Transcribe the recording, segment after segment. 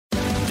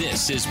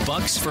This is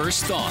Buck's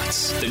First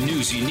Thoughts, the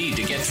news you need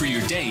to get through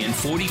your day in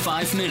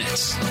 45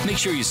 minutes. Make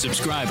sure you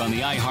subscribe on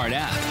the iHeart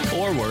app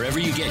or wherever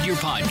you get your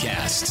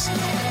podcasts.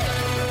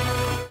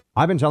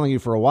 I've been telling you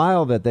for a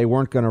while that they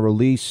weren't going to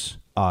release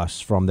us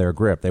from their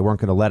grip. They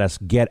weren't going to let us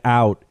get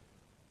out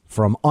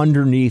from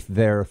underneath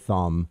their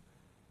thumb.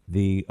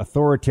 The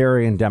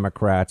authoritarian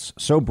Democrats,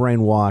 so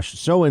brainwashed,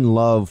 so in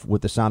love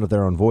with the sound of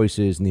their own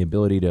voices and the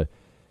ability to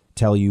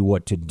tell you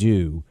what to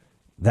do,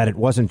 that it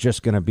wasn't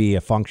just going to be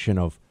a function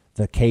of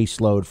the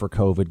caseload for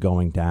COVID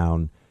going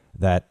down,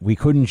 that we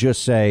couldn't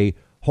just say,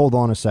 hold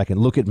on a second,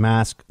 look at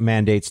mask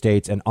mandate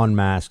states and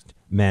unmasked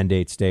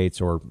mandate states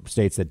or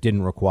states that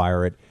didn't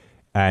require it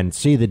and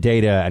see the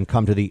data and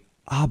come to the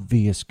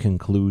obvious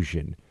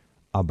conclusion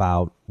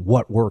about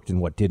what worked and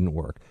what didn't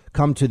work.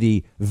 Come to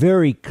the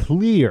very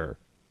clear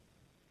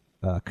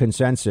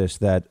consensus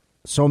that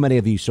so many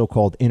of these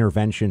so-called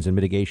interventions and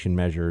mitigation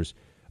measures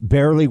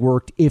barely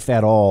worked, if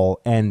at all,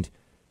 and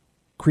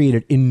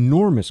created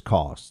enormous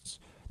costs.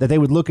 That they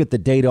would look at the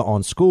data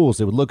on schools,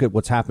 they would look at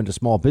what's happened to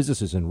small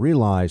businesses and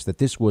realize that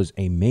this was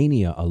a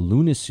mania, a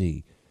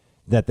lunacy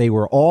that they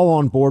were all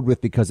on board with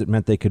because it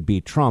meant they could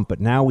beat Trump. But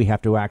now we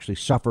have to actually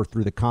suffer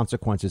through the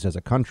consequences as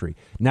a country.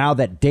 Now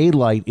that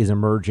daylight is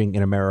emerging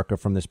in America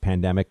from this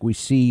pandemic, we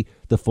see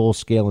the full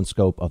scale and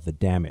scope of the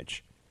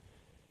damage.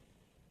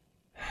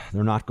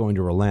 They're not going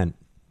to relent,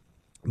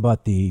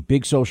 but the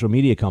big social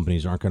media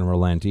companies aren't going to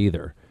relent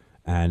either.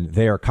 And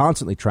they are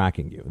constantly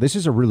tracking you. This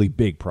is a really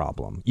big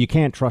problem. You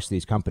can't trust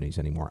these companies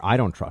anymore. I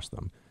don't trust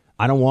them.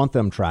 I don't want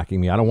them tracking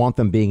me. I don't want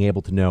them being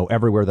able to know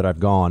everywhere that I've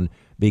gone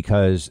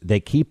because they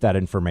keep that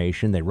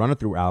information. They run it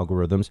through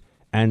algorithms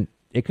and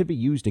it could be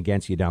used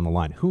against you down the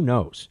line. Who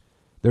knows?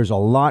 There's a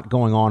lot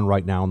going on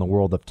right now in the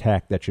world of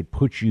tech that should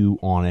put you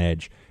on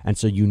edge. And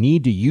so you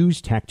need to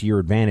use tech to your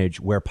advantage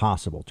where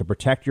possible to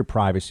protect your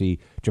privacy,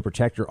 to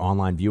protect your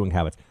online viewing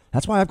habits.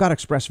 That's why I've got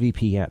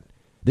ExpressVPN.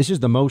 This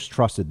is the most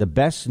trusted, the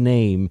best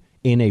name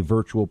in a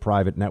virtual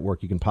private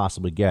network you can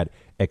possibly get.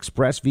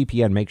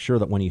 ExpressVPN makes sure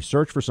that when you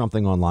search for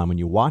something online, when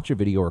you watch a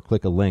video or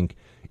click a link,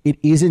 it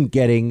isn't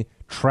getting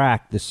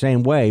tracked the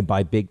same way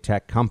by big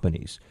tech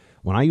companies.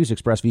 When I use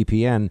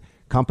ExpressVPN,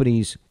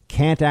 companies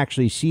can't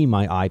actually see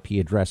my IP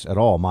address at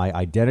all. My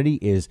identity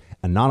is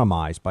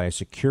anonymized by a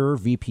secure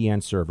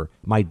VPN server.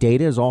 My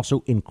data is also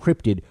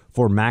encrypted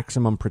for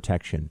maximum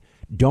protection.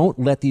 Don't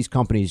let these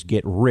companies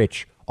get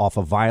rich off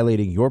of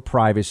violating your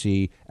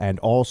privacy and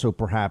also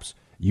perhaps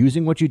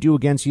using what you do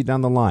against you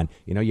down the line.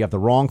 You know, you have the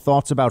wrong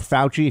thoughts about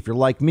Fauci. If you're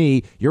like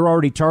me, you're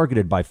already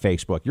targeted by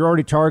Facebook. You're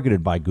already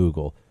targeted by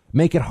Google.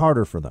 Make it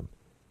harder for them.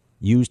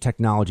 Use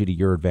technology to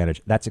your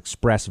advantage. That's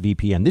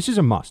ExpressVPN. This is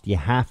a must. You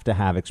have to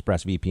have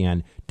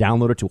ExpressVPN.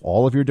 Download it to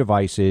all of your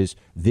devices.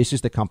 This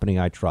is the company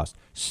I trust.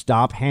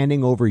 Stop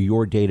handing over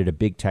your data to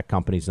big tech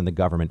companies and the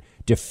government.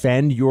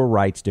 Defend your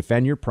rights,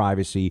 defend your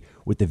privacy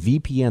with the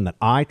VPN that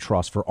I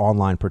trust for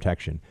online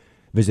protection.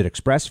 Visit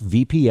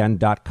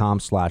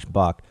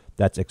expressvpn.com/buck.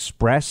 That's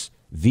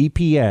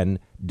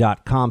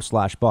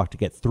expressvpn.com/buck to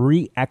get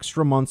 3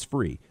 extra months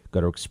free.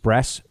 Go to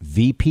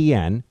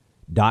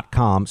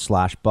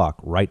expressvpn.com/buck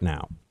right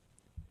now.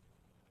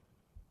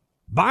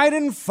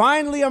 Biden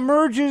finally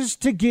emerges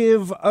to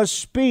give a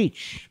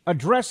speech,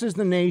 addresses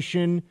the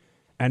nation,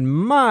 and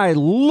my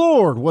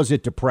Lord, was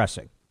it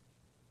depressing.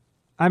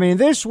 I mean,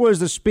 this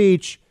was the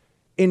speech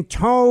in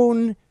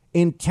tone,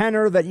 in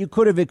tenor that you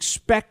could have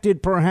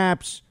expected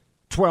perhaps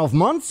 12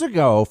 months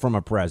ago from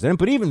a president.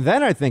 But even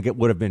then, I think it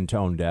would have been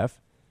tone deaf.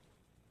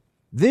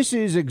 This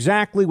is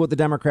exactly what the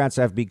Democrats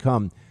have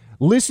become.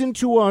 Listen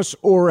to us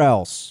or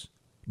else.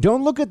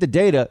 Don't look at the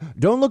data.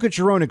 Don't look at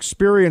your own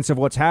experience of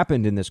what's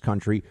happened in this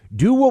country.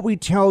 Do what we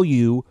tell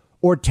you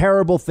or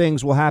terrible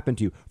things will happen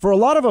to you. For a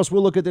lot of us,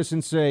 we'll look at this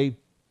and say,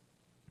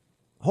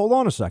 hold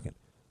on a second.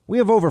 We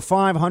have over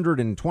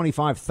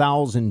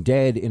 525,000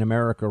 dead in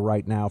America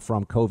right now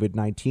from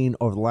COVID-19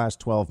 over the last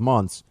 12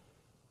 months.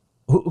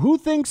 Who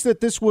thinks that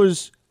this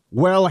was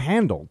well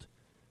handled?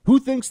 Who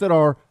thinks that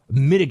our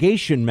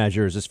mitigation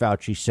measures, as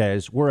Fauci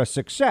says, were a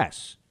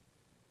success?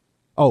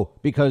 Oh,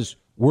 because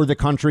we're the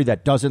country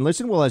that doesn't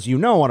listen? Well, as you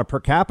know, on a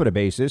per capita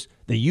basis,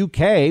 the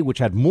UK, which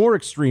had more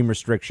extreme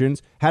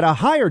restrictions, had a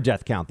higher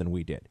death count than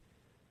we did.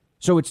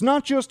 So it's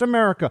not just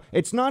America.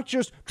 It's not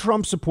just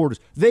Trump supporters.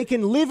 They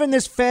can live in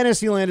this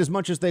fantasy land as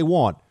much as they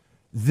want.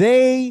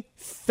 They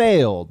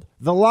failed.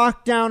 The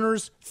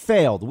lockdowners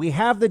failed. We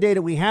have the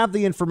data. We have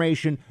the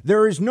information.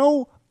 There is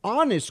no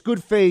honest,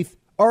 good faith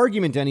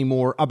argument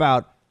anymore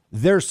about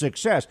their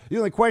success. The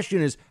only question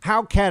is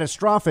how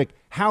catastrophic,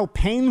 how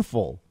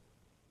painful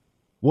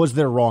was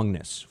their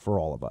wrongness for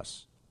all of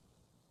us.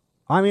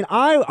 I mean,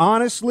 I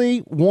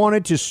honestly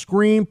wanted to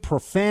scream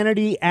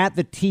profanity at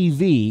the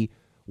TV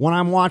when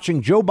I'm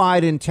watching Joe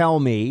Biden tell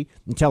me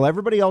and tell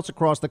everybody else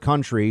across the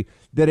country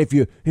that if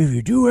you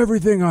do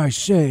everything I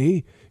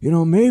say, you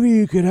know, maybe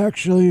you could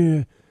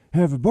actually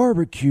have a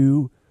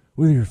barbecue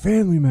with your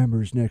family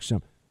members next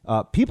summer.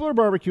 People are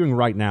barbecuing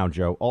right now,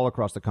 Joe, all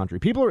across the country.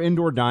 People are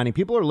indoor dining.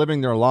 People are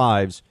living their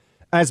lives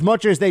as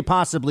much as they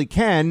possibly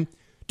can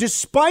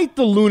despite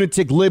the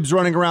lunatic libs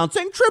running around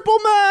saying triple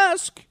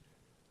mask.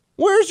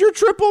 Where's your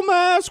triple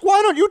mask?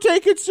 Why don't you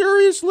take it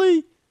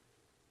seriously?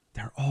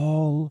 They're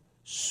all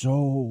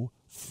so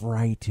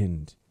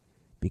frightened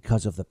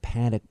because of the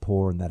panic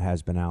porn that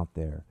has been out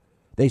there.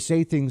 They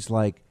say things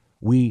like,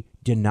 we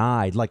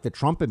denied, like the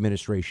Trump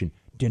administration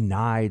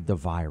denied the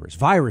virus.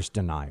 Virus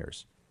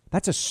deniers.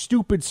 That's a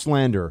stupid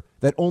slander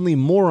that only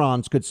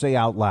morons could say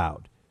out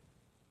loud.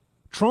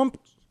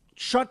 Trump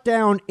shut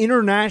down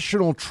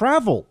international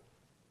travel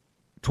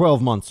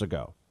 12 months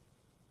ago.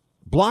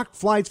 Blocked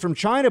flights from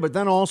China, but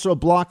then also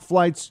blocked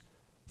flights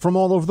from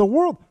all over the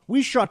world.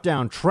 We shut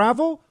down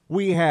travel.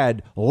 We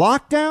had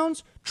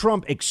lockdowns.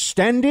 Trump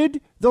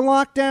extended the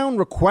lockdown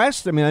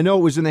request. I mean, I know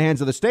it was in the hands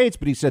of the states,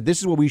 but he said this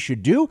is what we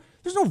should do.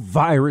 There's no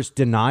virus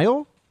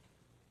denial.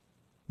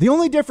 The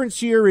only difference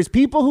here is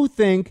people who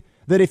think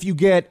that if you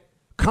get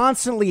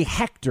constantly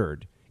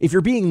hectored, if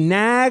you're being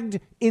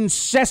nagged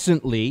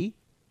incessantly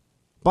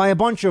by a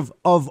bunch of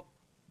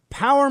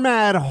power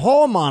mad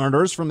hall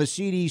monitors from the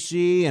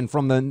CDC and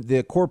from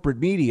the corporate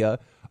media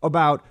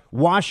about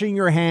washing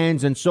your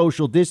hands and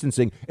social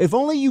distancing, if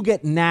only you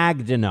get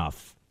nagged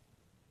enough,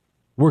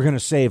 we're going to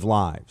save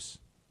lives.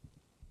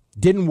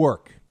 Didn't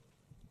work.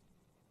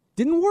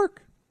 Didn't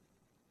work.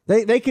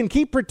 They can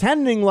keep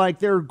pretending like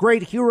they're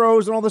great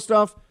heroes and all this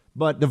stuff,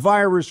 but the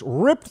virus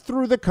ripped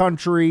through the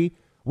country.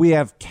 We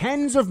have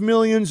tens of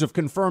millions of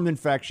confirmed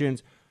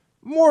infections,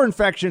 more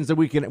infections than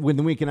we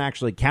can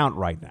actually count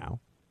right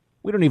now.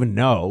 We don't even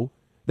know.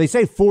 They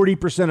say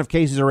 40% of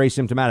cases are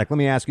asymptomatic. Let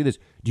me ask you this.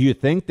 Do you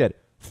think that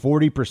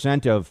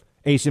 40% of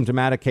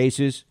asymptomatic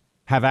cases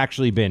have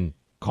actually been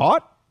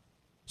caught?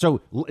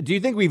 So do you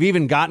think we've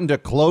even gotten to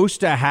close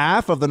to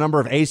half of the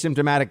number of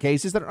asymptomatic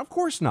cases? Of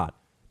course not.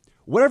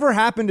 Whatever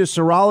happened to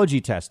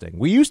serology testing?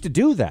 We used to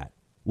do that.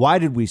 Why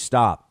did we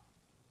stop?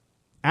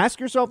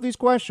 Ask yourself these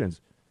questions.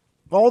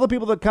 All the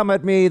people that come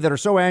at me that are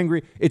so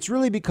angry, it's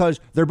really because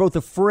they're both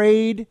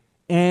afraid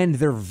and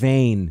they're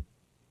vain.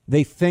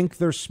 They think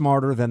they're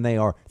smarter than they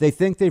are. They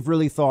think they've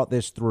really thought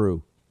this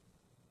through.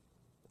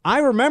 I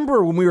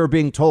remember when we were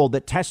being told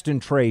that test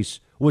and trace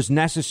was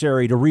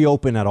necessary to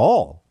reopen at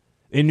all.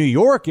 In New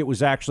York, it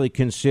was actually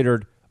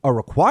considered a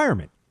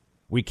requirement.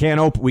 We can't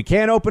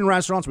open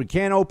restaurants. We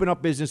can't open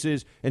up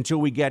businesses until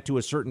we get to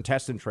a certain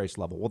test and trace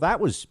level. Well, that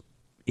was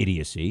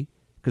idiocy,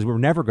 because we're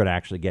never going to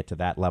actually get to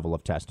that level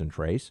of test and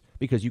trace,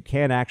 because you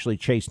can't actually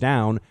chase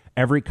down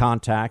every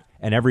contact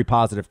and every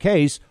positive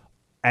case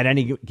at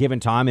any given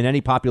time in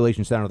any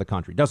population center of the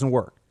country. It doesn't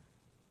work.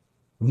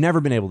 We've never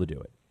been able to do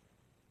it.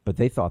 But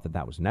they thought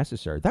that was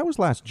necessary. That was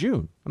last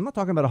June. I'm not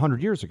talking about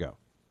 100 years ago.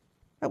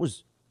 That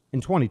was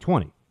in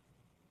 2020.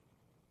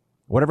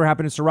 Whatever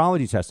happened to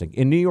serology testing?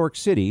 In New York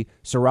City,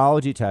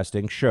 serology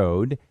testing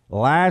showed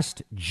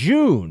last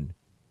June,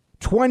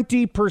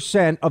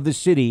 20% of the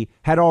city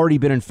had already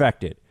been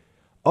infected.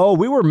 Oh,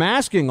 we were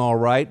masking all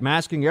right,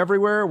 masking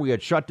everywhere. We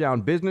had shut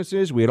down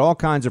businesses. We had all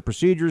kinds of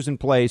procedures in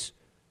place.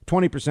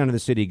 20% of the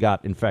city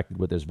got infected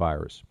with this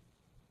virus.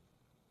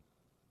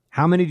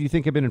 How many do you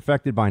think have been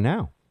infected by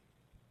now?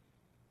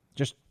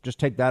 Just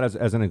take that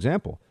as an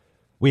example.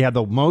 We had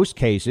the most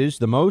cases,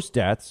 the most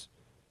deaths,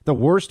 the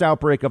worst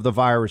outbreak of the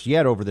virus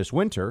yet over this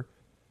winter.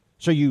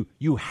 So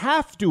you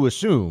have to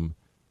assume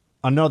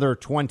another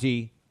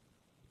 20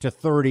 to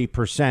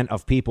 30%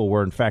 of people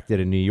were infected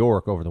in New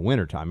York over the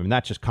wintertime. I mean,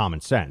 that's just common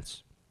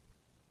sense.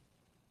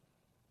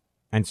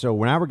 And so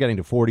now we're getting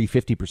to 40,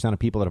 50% of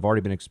people that have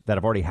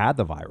already had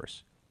the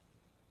virus.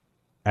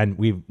 And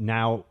we've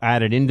now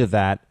added into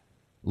that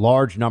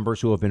large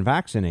numbers who have been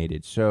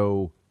vaccinated.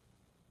 So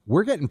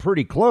we're getting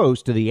pretty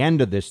close to the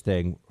end of this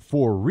thing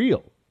for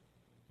real.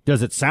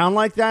 Does it sound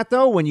like that,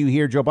 though, when you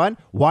hear Joe Biden?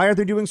 Why are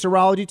they doing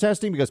serology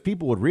testing? Because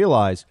people would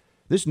realize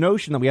this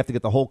notion that we have to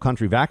get the whole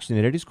country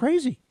vaccinated is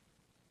crazy.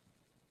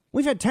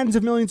 We've had tens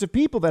of millions of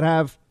people that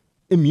have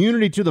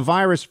immunity to the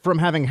virus from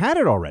having had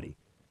it already.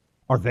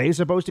 Are they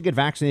supposed to get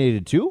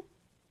vaccinated, too?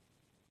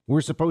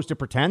 We're supposed to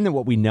pretend that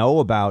what we know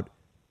about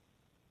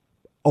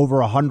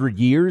over 100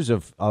 years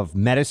of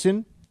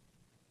medicine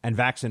and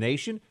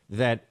vaccination,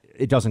 that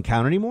it doesn't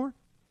count anymore?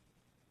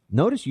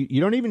 Notice you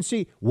don't even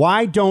see.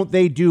 Why don't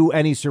they do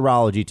any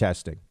serology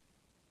testing?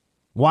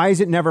 Why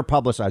is it never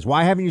publicized?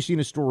 Why haven't you seen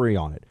a story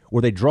on it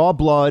where they draw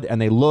blood and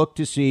they look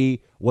to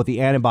see what the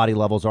antibody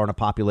levels are in a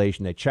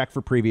population? They check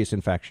for previous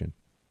infection.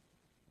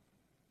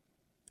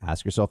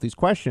 Ask yourself these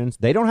questions.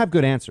 They don't have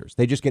good answers.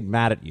 They just get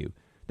mad at you.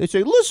 They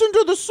say, listen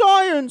to the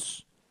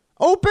science.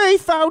 Obey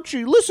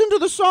Fauci. Listen to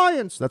the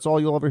science. That's all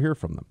you'll ever hear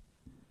from them.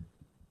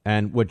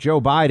 And what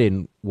Joe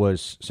Biden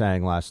was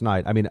saying last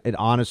night, I mean, it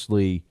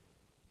honestly,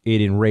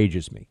 it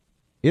enrages me.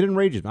 It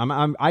enrages me.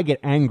 I get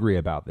angry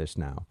about this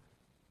now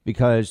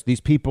because these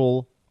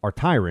people are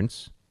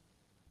tyrants.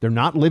 They're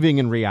not living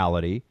in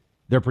reality.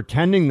 They're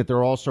pretending that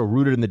they're also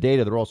rooted in the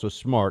data. They're also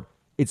smart.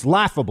 It's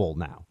laughable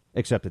now,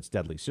 except it's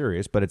deadly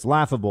serious. But it's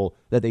laughable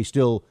that they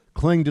still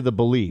cling to the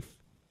belief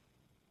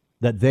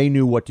that they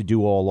knew what to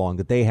do all along,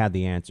 that they had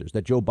the answers,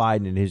 that Joe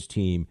Biden and his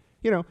team,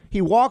 you know,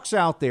 he walks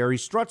out there, he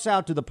struts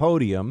out to the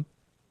podium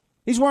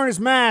He's wearing his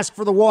mask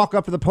for the walk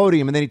up to the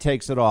podium, and then he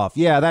takes it off.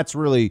 Yeah, that's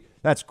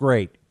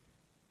great.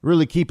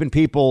 Really keeping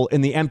people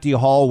in the empty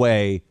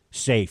hallway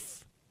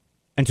safe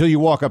until you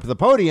walk up to the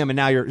podium, and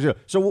now you're...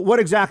 So what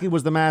exactly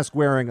was the mask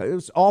wearing? It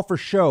was all for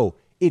show.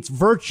 It's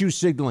virtue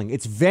signaling.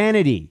 It's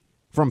vanity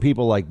from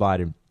people like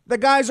Biden. The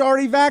guy's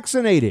already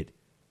vaccinated.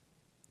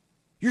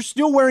 You're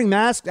still wearing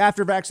masks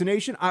after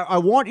vaccination? I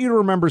want you to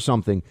remember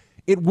something.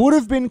 It would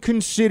have been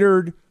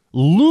considered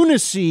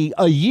lunacy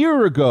a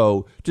year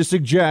ago to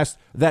suggest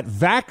that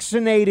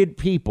vaccinated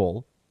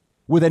people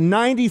with a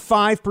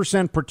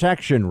 95%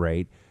 protection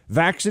rate,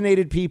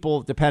 vaccinated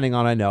people, depending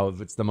on, I know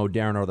if it's the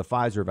Moderna or the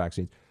Pfizer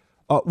vaccines,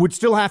 would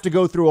still have to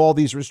go through all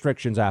these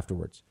restrictions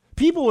afterwards.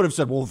 People would have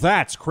said, well,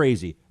 that's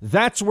crazy.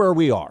 That's where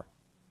we are.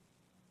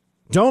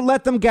 Don't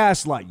let them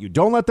gaslight you.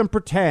 Don't let them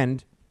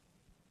pretend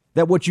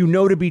that what you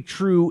know to be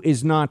true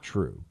is not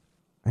true.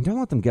 And don't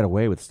let them get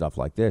away with stuff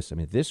like this. I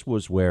mean, this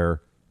was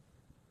where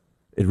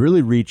it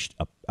really reached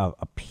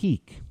a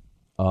peak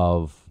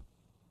of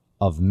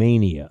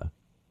mania.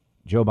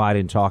 Joe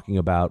Biden talking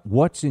about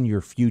what's in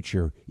your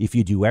future if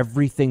you do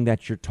everything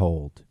that you're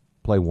told.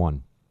 Play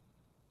one.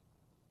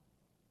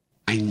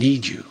 I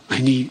need you. I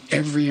need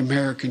every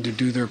American to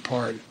do their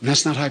part. And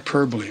that's not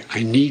hyperbole.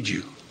 I need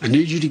you. I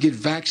need you to get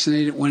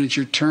vaccinated when it's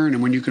your turn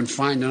and when you can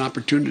find an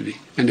opportunity.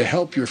 And to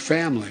help your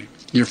family,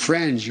 your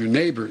friends, your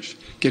neighbors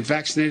get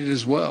vaccinated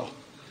as well.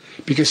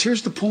 Because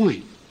here's the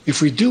point. If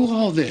we do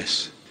all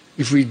this,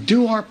 if we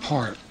do our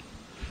part,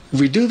 if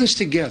we do this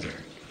together,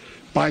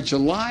 by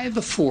July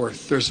the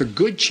 4th, there's a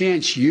good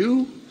chance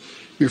you,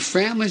 your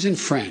families and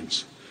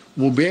friends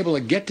will be able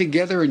to get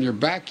together in your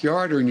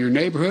backyard or in your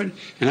neighborhood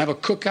and have a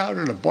cookout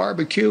or a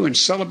barbecue and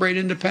celebrate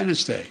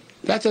Independence Day.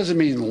 That doesn't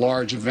mean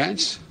large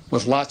events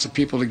with lots of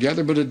people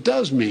together, but it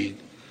does mean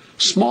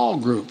small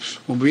groups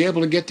will be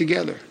able to get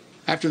together.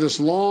 After this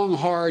long,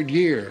 hard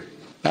year,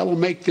 that will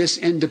make this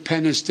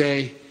Independence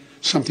Day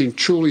something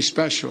truly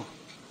special,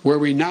 where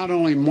we not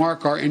only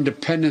mark our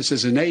independence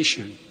as a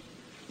nation,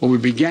 but we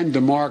begin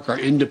to mark our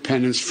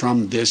independence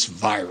from this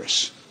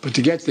virus. But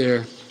to get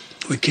there,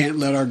 we can't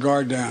let our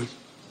guard down.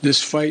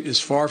 This fight is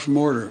far from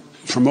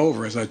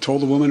over. As I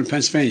told the woman in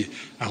Pennsylvania,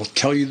 I'll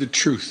tell you the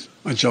truth.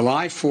 On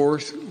July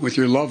 4th, with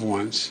your loved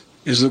ones,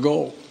 is the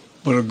goal.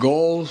 But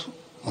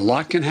a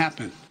lot can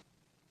happen.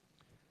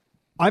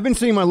 I've been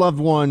seeing my loved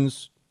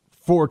ones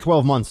for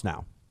 12 months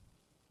now.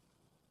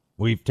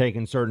 We've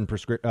taken certain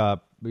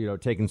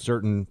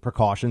certain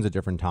precautions at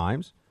different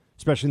times,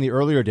 especially in the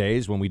earlier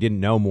days when we didn't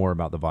know more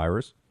about the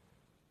virus.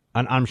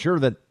 And I'm sure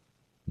that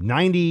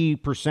 90%,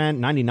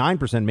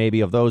 99%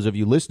 maybe of those of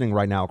you listening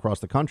right now across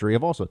the country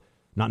have also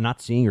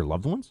not seeing your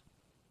loved ones.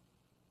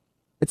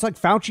 It's like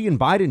Fauci and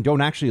Biden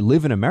don't actually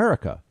live in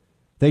America.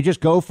 They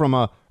just go from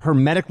a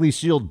hermetically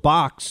sealed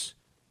box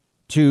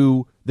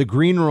to the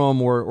green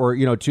room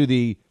or to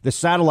the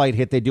satellite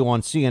hit they do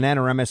on CNN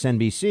or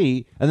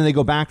MSNBC, and then they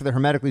go back to the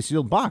hermetically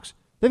sealed box.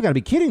 They've got to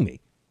be kidding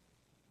me.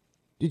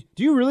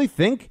 Do you really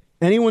think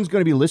anyone's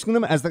going to be listening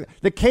to them? As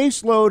the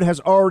caseload has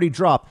already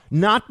dropped,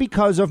 not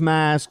because of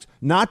masks,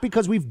 not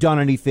because we've done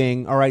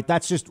anything. All right,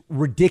 that's just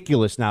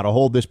ridiculous now to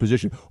hold this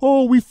position.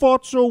 Oh, we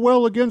fought so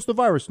well against the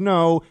virus.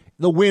 No,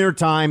 the winter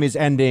time is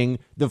ending.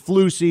 The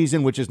flu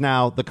season, which is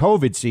now the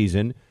COVID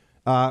season,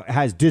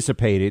 has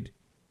dissipated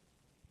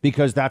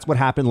because that's what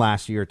happened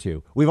last year,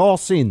 too. We've all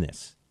seen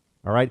this.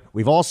 All right.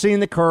 We've all seen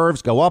the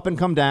curves go up and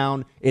come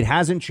down. It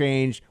hasn't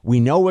changed. We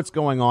know what's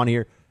going on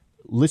here.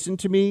 Listen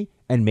to me,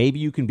 and maybe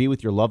you can be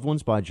with your loved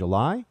ones by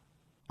July.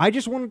 I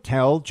just want to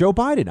tell Joe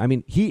Biden. I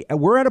mean,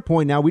 we're at a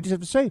point now we just have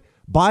to say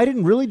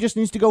Biden really just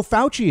needs to go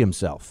Fauci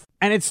himself.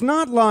 And it's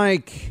not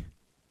like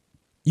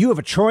you have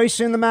a choice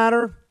in the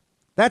matter.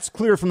 That's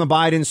clear from the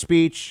Biden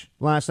speech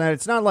last night.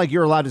 It's not like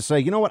you're allowed to say,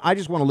 you know what, I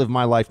just want to live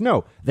my life.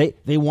 No, they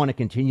want to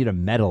continue to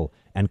meddle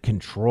and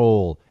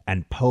control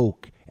and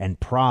poke and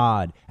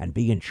prod and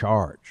be in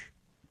charge.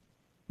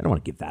 They don't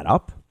want to give that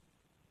up.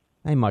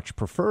 They much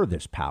prefer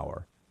this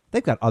power.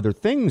 They've got other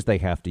things they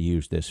have to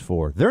use this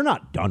for. They're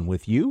not done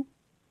with you.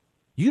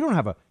 You don't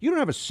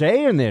have a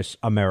say in this,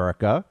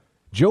 America.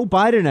 Joe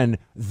Biden and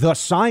the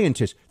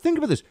scientists. Think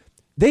about this.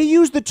 They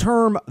use the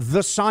term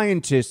the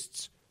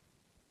scientists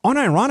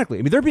unironically.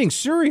 I mean, they're being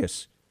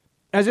serious,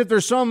 as if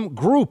there's some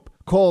group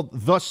called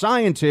the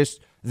scientists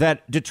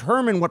that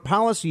determine what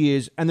policy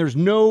is, and there's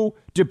no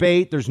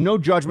debate, there's no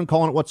judgment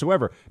call on it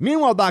whatsoever.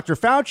 Meanwhile, Dr.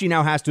 Fauci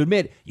now has to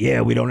admit, yeah,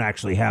 we don't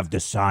actually have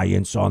the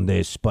science on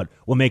this, but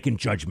we're making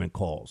judgment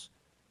calls.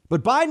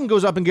 But Biden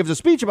goes up and gives a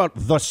speech about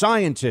the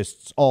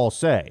scientists all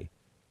say.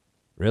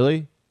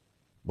 Really?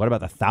 What about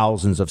the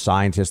thousands of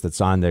scientists that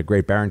signed the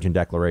Great Barrington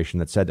Declaration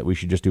that said that we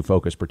should just do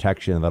focus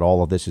protection and that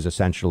all of this is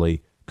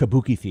essentially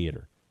kabuki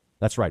theater?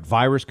 That's right,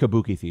 virus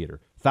kabuki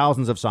theater.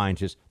 Thousands of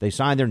scientists, they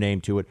signed their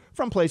name to it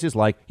from places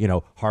like,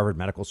 Harvard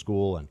Medical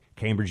School and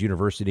Cambridge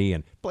University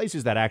and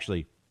places that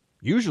actually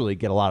usually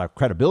get a lot of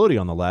credibility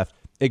on the left.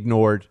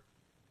 Ignored.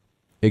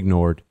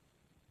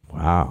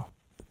 Wow.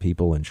 The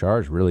people in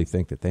charge really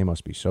think that they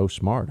must be so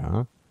smart,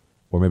 huh?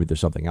 Or maybe there's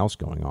something else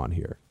going on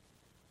here.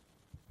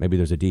 Maybe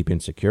there's a deep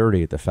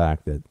insecurity at the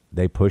fact that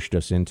they pushed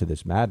us into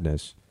this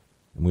madness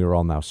and we are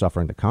all now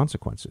suffering the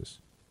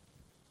consequences.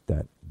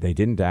 That they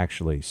didn't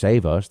actually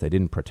save us, they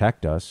didn't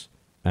protect us,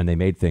 and they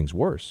made things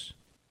worse.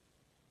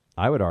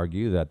 I would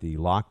argue that the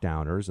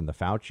lockdowners and the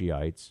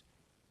Fauciites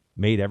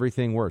made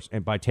everything worse.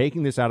 And by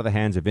taking this out of the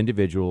hands of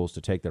individuals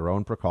to take their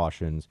own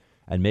precautions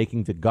and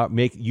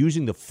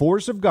using the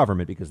force of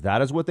government, because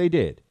that is what they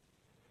did,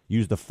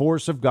 use the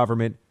force of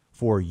government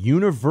for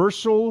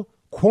universal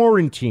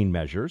quarantine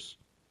measures,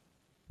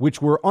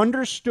 which were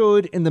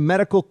understood in the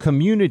medical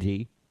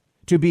community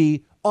to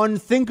be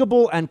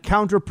unthinkable and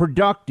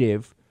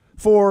counterproductive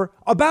for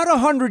about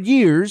 100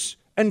 years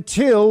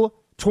until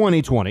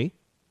 2020,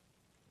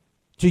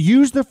 to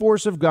use the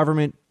force of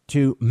government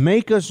to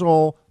make us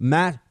all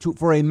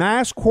for a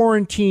mass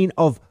quarantine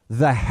of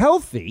the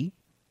healthy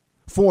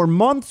for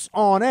months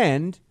on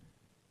end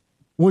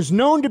was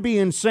known to be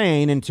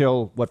insane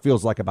until what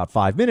feels like about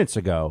 5 minutes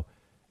ago.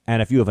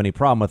 And if you have any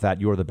problem with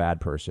that, you're the bad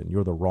person.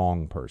 You're the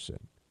wrong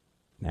person.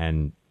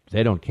 And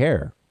they don't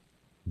care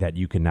that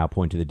you can now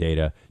point to the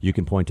data. You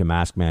can point to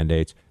mask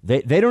mandates.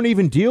 They don't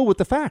even deal with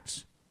the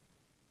facts.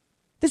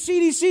 The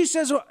CDC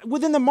says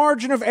within the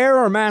margin of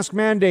error, mask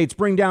mandates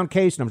bring down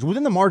case numbers.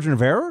 Within the margin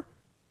of error?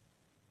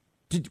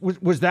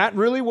 Was that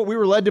really what we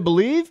were led to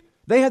believe?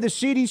 They had the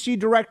CDC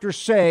director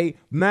say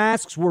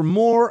masks were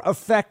more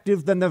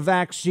effective than the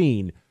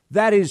vaccine.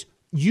 That is,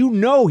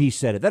 he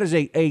said it. That is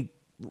a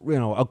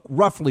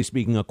roughly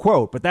speaking, a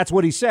quote, but that's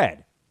what he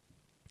said.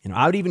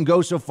 I would even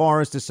go so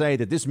far as to say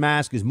that this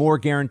mask is more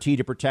guaranteed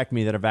to protect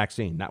me than a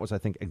vaccine. That was, I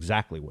think,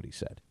 exactly what he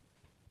said.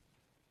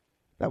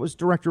 That was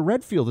Director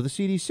Redfield of the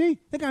CDC.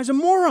 The guy's a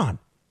moron.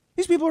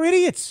 These people are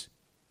idiots.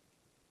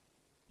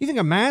 You think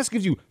a mask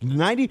gives you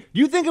 90? Do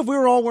you think if we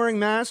were all wearing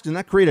masks and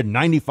that created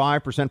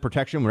 95%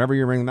 protection whenever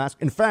you're wearing the mask?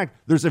 In fact,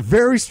 there's a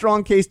very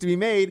strong case to be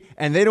made,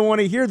 and they don't want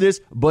to hear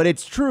this, but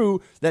it's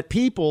true that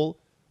people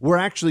were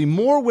actually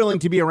more willing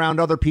to be around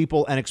other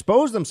people and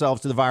expose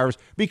themselves to the virus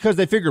because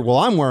they figured, well,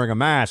 I'm wearing a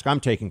mask, I'm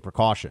taking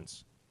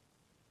precautions.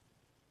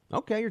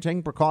 Okay, you're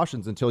taking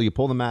precautions until you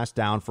pull the mask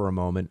down for a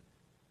moment,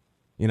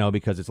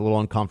 because it's a little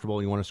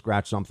uncomfortable. You want to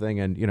scratch something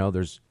and,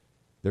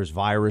 there's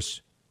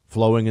virus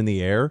flowing in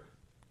the air,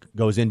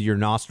 goes into your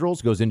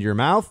nostrils, goes into your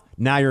mouth.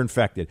 Now you're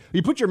infected.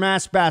 You put your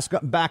mask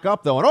back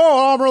up, though, and,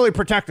 I'm really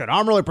protected.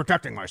 I'm really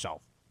protecting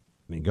myself.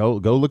 I mean, go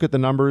look at the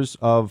numbers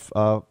of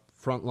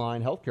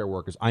frontline healthcare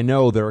workers. I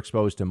know they're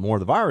exposed to more of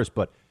the virus,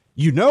 but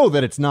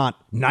that it's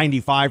not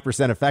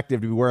 95%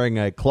 effective to be wearing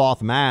a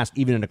cloth mask,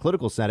 even in a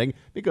clinical setting,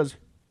 because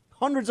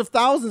hundreds of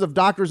thousands of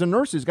doctors and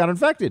nurses got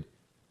infected.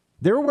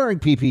 They were wearing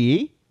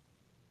PPE.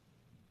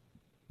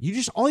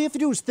 All you have to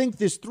do is think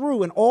this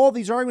through, and all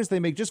these arguments they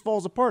make just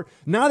falls apart.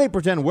 Now they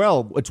pretend,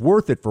 well, it's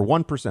worth it for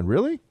 1%.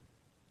 Really?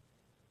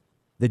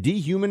 The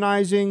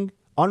dehumanizing,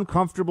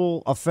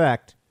 uncomfortable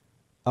effect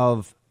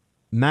of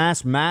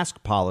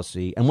mask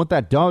policy and what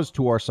that does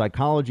to our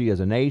psychology as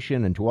a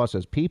nation and to us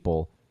as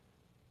people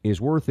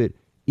is worth it,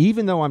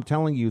 even though I'm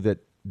telling you that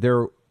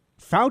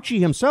Fauci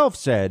himself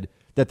said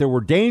that there were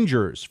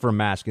dangers from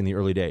masks in the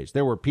early days.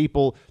 There were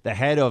people, the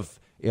head of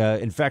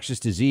infectious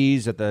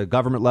disease at the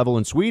government level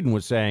in Sweden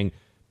was saying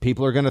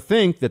people are going to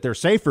think that they're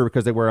safer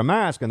because they wear a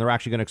mask and they're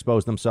actually going to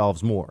expose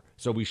themselves more.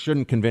 So we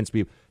shouldn't convince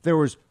people. There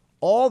was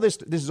all this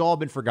has all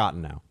been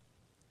forgotten now.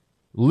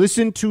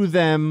 Listen to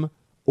them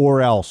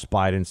or else,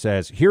 Biden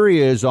says. Here he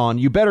is on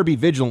you better be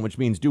vigilant, which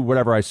means do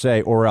whatever I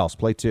say or else.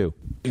 Play 2.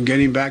 And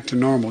getting back to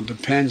normal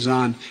depends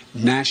on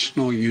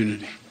national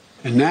unity.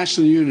 And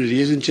national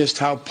unity isn't just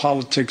how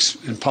politics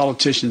and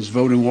politicians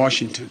vote in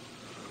Washington,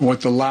 or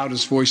what the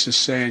loudest voices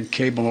say on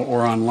cable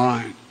or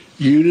online.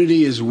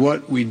 Unity is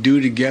what we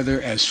do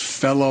together as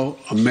fellow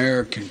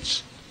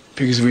Americans.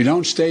 Because if we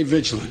don't stay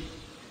vigilant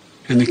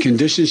and the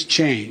conditions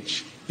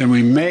change, then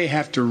we may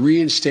have to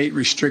reinstate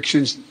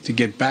restrictions to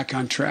get back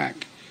on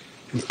track.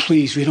 And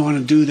please, we don't want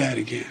to do that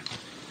again.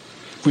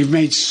 We've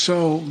made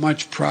so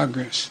much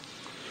progress.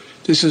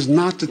 This is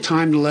not the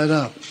time to let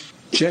up.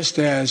 Just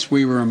as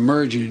we were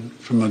emerging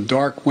from a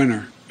dark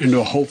winter into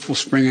a hopeful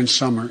spring and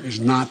summer is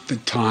not the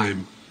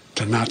time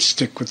to not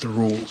stick with the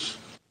rules.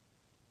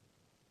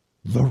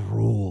 The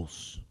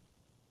rules.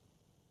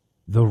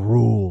 The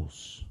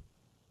rules.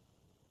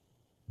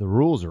 The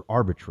rules are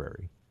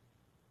arbitrary.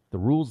 The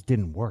rules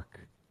didn't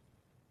work.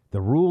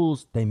 The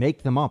rules, they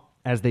make them up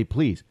as they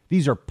please.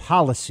 These are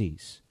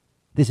policies.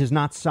 This is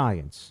not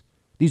science.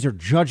 These are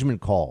judgment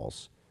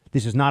calls.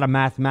 This is not a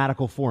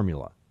mathematical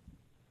formula.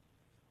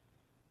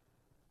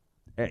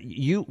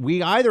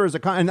 We either as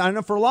a, and I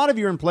know for a lot of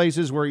you are in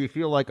places where you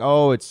feel like,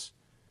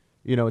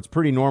 it's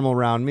pretty normal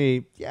around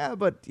me. Yeah,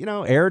 but,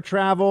 air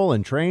travel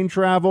and train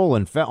travel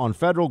and on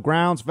federal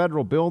grounds,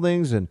 federal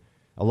buildings, and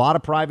a lot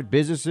of private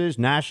businesses,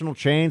 national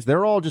chains,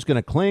 they're all just going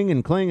to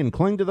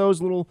cling to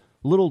those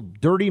little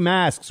dirty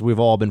masks we've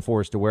all been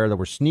forced to wear that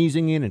we're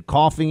sneezing in and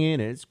coughing in.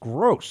 And it's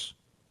gross.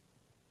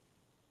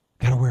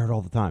 Got to wear it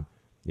all the time.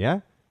 Yeah.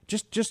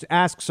 Just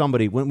ask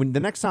somebody when the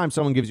next time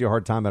someone gives you a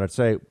hard time about it,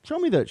 say, show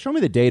me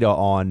the data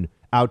on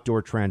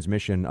outdoor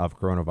transmission of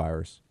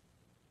coronavirus.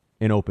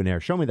 in open air.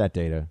 Show me that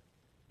data.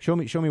 Show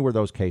me where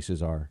those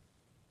cases are.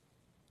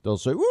 They'll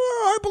say,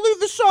 I believe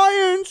the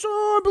science.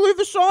 Oh, I believe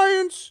the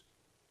science.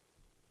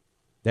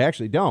 They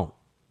actually don't.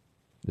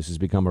 This has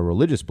become a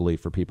religious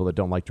belief for people that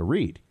don't like to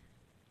read.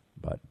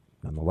 But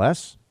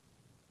nonetheless,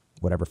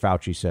 whatever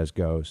Fauci says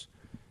goes.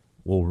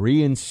 We'll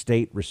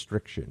reinstate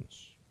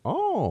restrictions.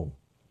 Oh.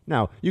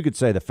 Now, you could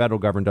say the federal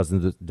government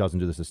doesn't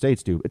do this, the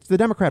states do. It's the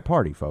Democrat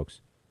Party,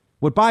 folks.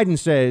 What Biden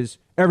says,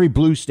 every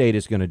blue state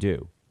is going to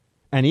do.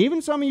 And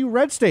even some of you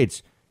red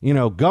states,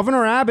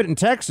 Governor Abbott in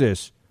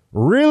Texas,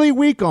 really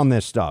weak on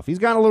this stuff. He's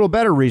gotten a little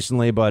better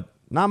recently, but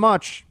not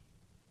much.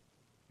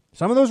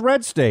 Some of those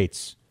red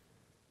states,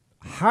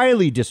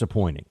 highly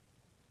disappointing.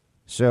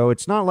 So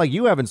it's not like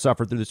you haven't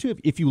suffered through this too.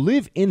 If you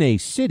live in a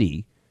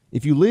city,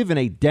 if you live in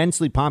a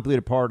densely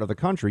populated part of the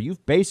country,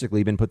 you've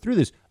basically been put through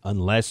this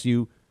unless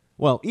you,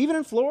 even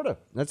in Florida,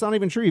 that's not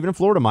even true. Even in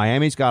Florida,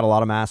 Miami's got a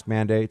lot of mask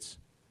mandates.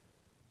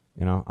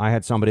 I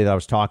had somebody that I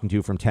was talking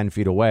to from 10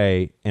 feet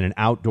away in an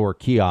outdoor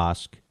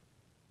kiosk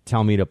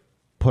tell me to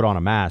put on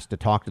a mask to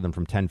talk to them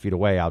from 10 feet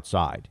away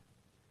outside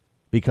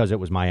because it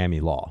was Miami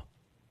law.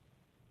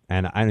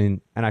 And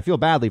I feel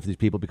badly for these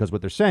people because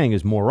what they're saying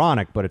is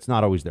moronic, but it's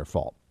not always their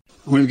fault.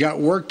 We've got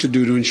work to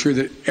do to ensure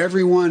that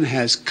everyone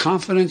has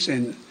confidence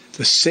in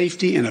the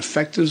safety and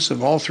effectiveness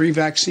of all 3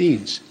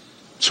 vaccines.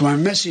 So my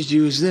message to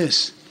you is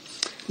this.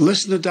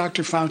 Listen to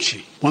Dr.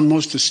 Fauci, one of the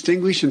most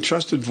distinguished and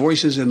trusted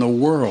voices in the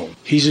world.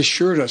 He's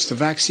assured us the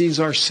vaccines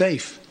are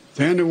safe.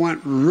 They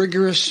underwent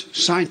rigorous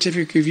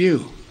scientific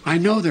review. I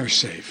know they're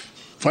safe.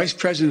 Vice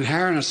President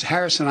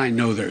Harris and I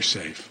know they're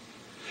safe.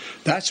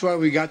 That's why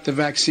we got the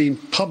vaccine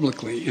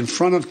publicly in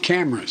front of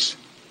cameras,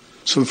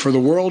 so for the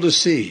world to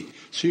see,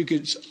 so you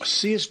could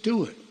see us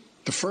do it.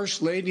 The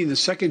First Lady and the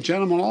Second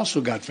Gentleman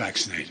also got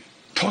vaccinated.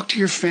 Talk to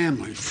your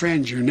family,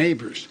 friends, your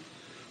neighbors,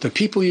 the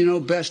people you know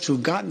best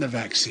who've gotten the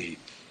vaccine.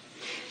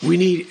 We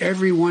need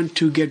everyone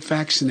to get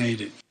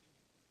vaccinated.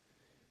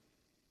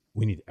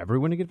 We need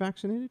everyone to get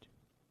vaccinated?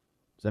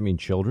 Does that mean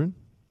children?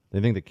 They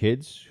think the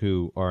kids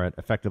who are at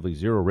effectively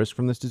zero risk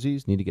from this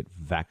disease need to get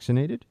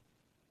vaccinated?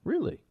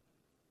 Really?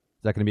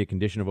 Is that going to be a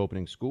condition of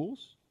opening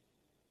schools?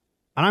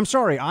 And I'm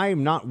sorry, I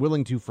am not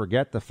willing to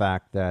forget the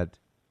fact that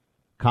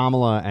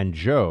Kamala and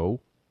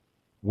Joe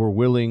were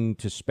willing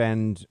to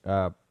spend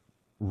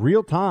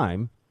real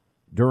time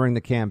during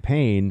the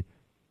campaign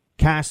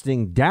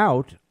casting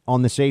doubt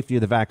on the safety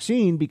of the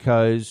vaccine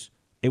because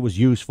it was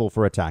useful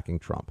for attacking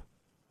Trump.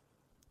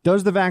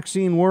 Does the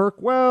vaccine work?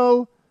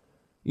 Well,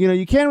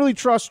 you can't really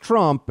trust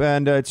Trump,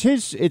 and it's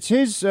his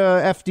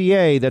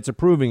FDA that's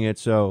approving it,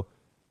 so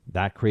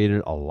that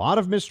created a lot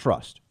of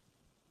mistrust.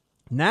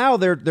 Now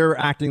they're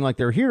acting like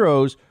they're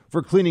heroes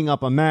for cleaning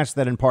up a mess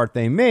that in part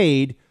they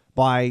made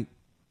by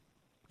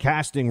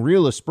casting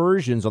real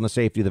aspersions on the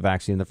safety of the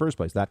vaccine in the first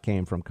place. That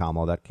came from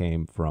Kamala. That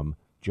came from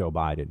Joe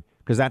Biden,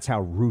 because that's how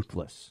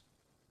ruthless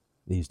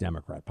these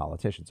Democrat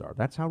politicians are.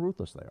 That's how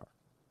ruthless they are.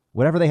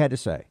 Whatever they had to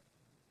say.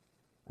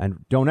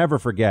 And don't ever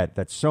forget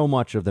that so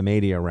much of the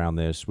media around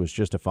this was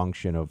just a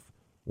function of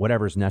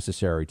whatever's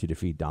necessary to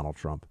defeat Donald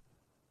Trump.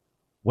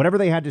 Whatever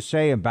they had to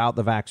say about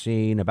the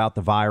vaccine, about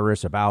the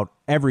virus, about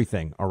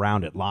everything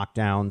around it,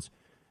 lockdowns,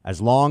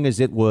 as long as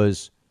it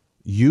was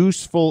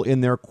useful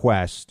in their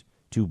quest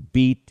to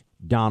beat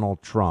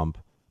Donald Trump,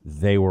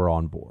 they were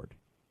on board.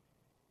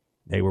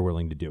 They were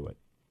willing to do it.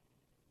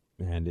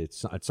 And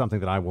it's something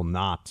that I will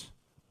not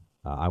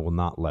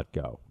let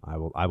go. I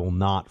will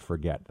not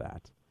forget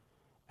that.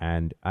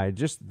 And I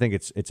just think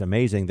it's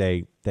amazing.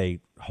 They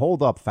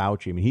hold up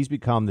Fauci. I mean, he's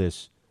become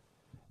this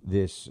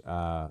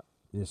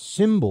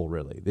symbol,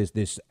 really,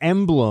 this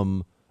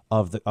emblem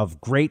of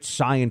great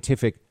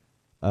scientific,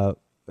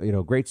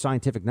 great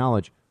scientific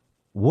knowledge.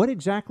 What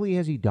exactly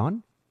has he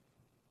done?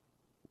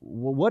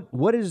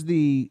 What is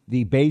the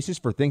basis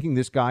for thinking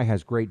this guy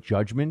has great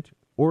judgment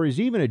or is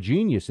even a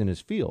genius in his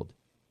field?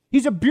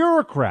 He's a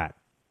bureaucrat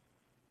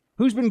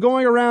who's been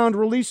going around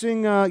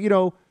releasing,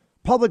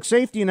 public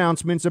safety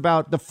announcements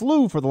about the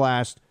flu for the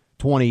last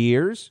 20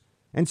 years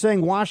and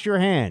saying, wash your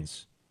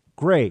hands.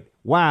 Great.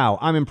 Wow.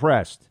 I'm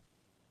impressed.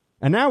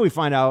 And now we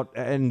find out,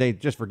 and they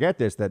just forget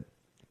this, that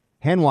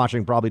hand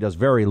washing probably does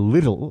very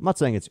little. I'm not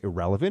saying it's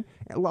irrelevant.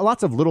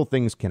 Lots of little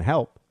things can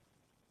help,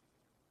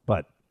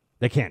 but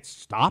they can't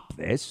stop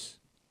this.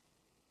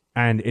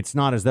 And it's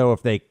not as though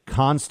if they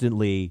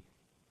constantly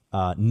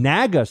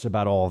nag us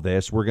about all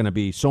this, we're going to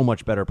be so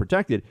much better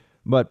protected.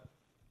 But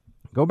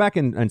go back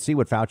and see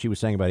what Fauci was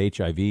saying about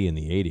HIV in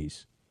the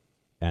 80s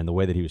and the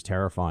way that he was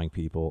terrifying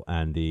people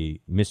and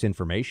the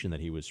misinformation that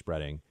he was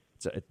spreading.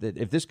 So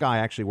if this guy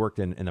actually worked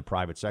in the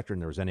private sector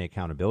and there was any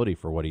accountability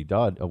for what he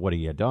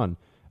had done,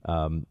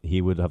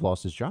 he would have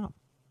lost his job.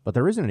 But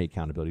there isn't any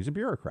accountability. He's a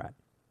bureaucrat.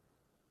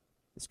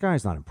 This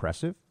guy's not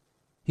impressive.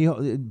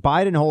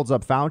 Biden holds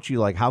up Fauci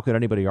like, how could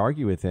anybody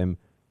argue with him?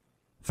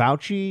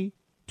 Fauci,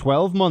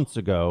 12 months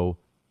ago,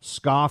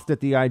 scoffed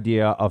at the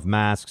idea of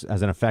masks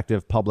as an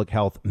effective public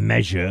health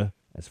measure,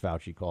 as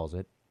Fauci calls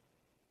it,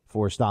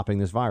 for stopping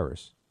this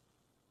virus.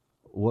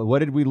 What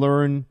did we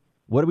learn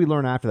What did we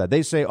learn after that?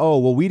 They say, oh,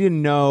 well, we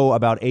didn't know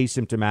about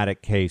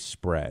asymptomatic case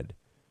spread.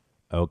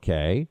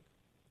 Okay.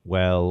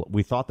 Well,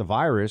 we thought the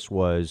virus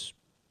was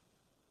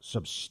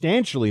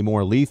substantially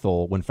more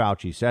lethal when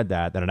Fauci said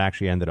that than it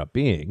actually ended up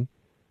being.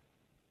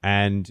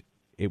 And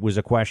it was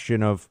a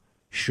question of,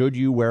 should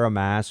you wear a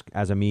mask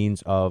as a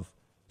means of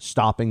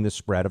stopping the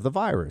spread of the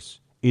virus?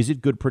 Is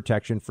it good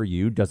protection for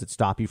you? Does it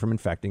stop you from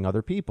infecting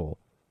other people?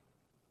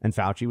 And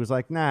Fauci was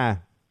like, nah,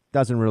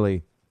 doesn't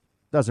really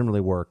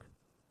work.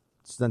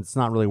 It's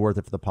not really worth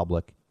it for the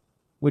public,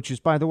 which is,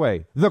 by the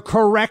way, the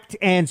correct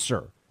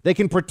answer. They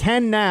can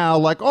pretend now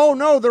like, oh,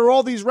 no, there are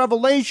all these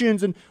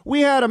revelations and we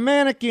had a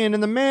mannequin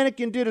and the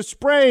mannequin did a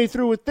spray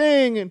through a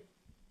thing. And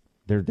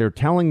they're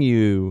telling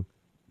you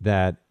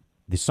that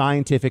the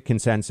scientific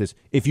consensus,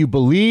 if you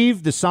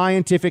believe the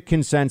scientific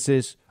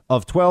consensus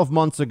of 12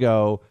 months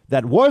ago,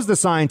 that was the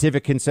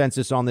scientific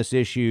consensus on this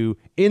issue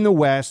in the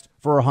West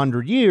for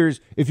 100 years,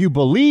 if you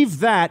believe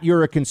that,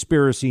 you're a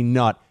conspiracy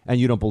nut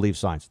and you don't believe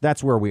science.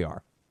 That's where we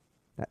are.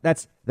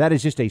 That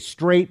is just a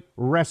straight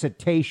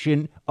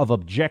recitation of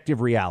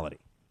objective reality.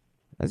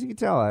 As you can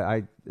tell,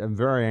 I am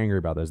very angry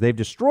about this. They've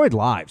destroyed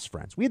lives,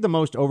 friends. We had the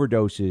most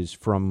overdoses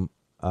from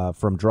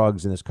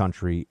drugs in this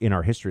country in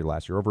our history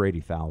last year, over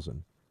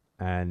 80,000.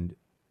 And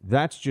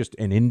that's just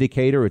an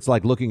indicator. It's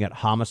like looking at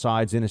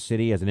homicides in a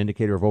city as an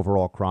indicator of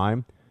overall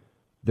crime.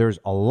 There's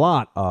a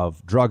lot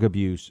of drug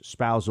abuse,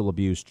 spousal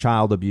abuse,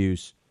 child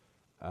abuse,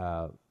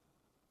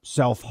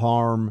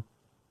 self-harm,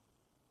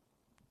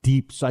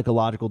 deep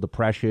psychological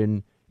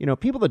depression. You know,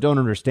 people that don't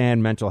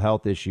understand mental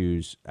health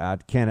issues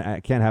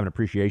can't have an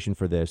appreciation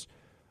for this.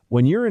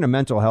 When you're in a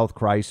mental health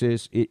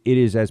crisis, it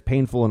is as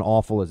painful and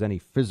awful as any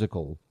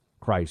physical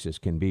crisis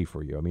can be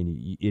for you. I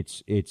mean,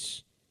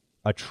 it's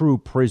a true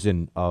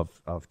prison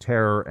of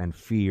terror and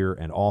fear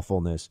and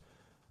awfulness.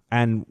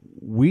 And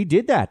we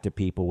did that to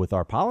people with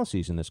our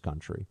policies in this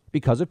country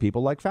because of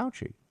people like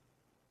Fauci.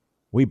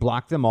 We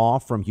blocked them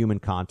off from human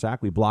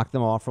contact. We blocked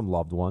them off from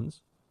loved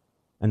ones.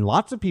 And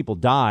lots of people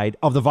died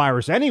of the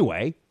virus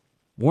anyway,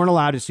 weren't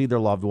allowed to see their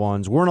loved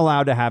ones, weren't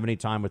allowed to have any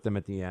time with them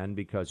at the end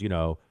because, you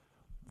know,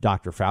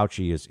 Dr.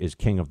 Fauci is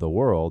king of the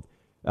world.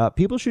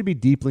 People should be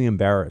deeply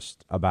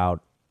embarrassed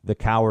about the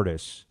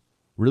cowardice,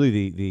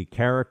 really the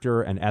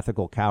character and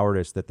ethical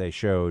cowardice that they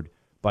showed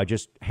by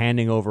just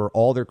handing over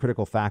all their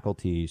critical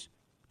faculties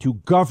to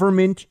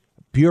government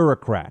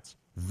bureaucrats.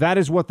 That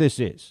is what this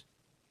is.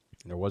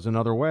 There was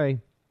another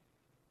way.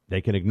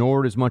 They can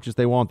ignore it as much as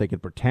they want. They can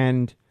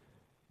pretend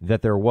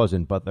that there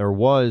wasn't, but there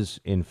was,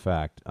 in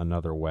fact,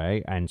 another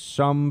way, and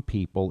some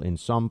people in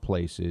some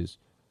places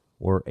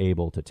were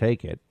able to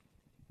take it.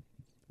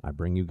 I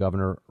bring you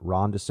Governor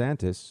Ron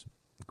DeSantis,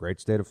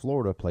 great state of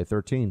Florida, play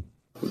 13.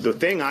 The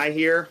thing I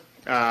hear,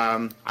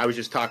 I was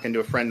just talking to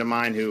a friend of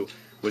mine who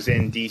was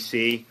in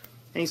D.C.,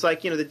 and he's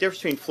like, you know, the difference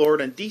between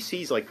Florida and D.C.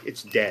 is like,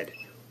 it's dead.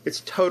 It's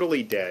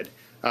totally dead.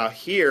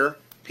 Here,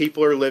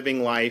 people are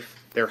living life,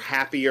 they're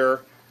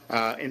happier,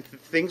 and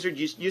things are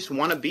you just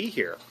want to be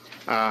here.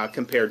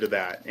 Compared to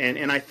that.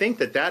 And I think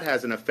that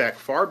has an effect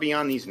far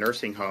beyond these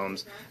nursing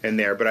homes in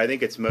there, but I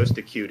think it's most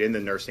acute in the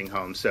nursing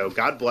homes. So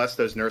God bless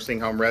those nursing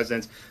home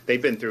residents.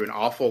 They've been through an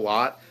awful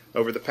lot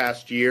over the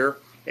past year.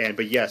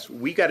 But yes,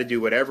 we got to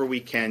do whatever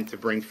we can to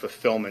bring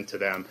fulfillment to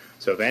them.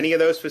 So if any of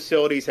those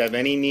facilities have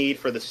any need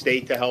for the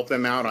state to help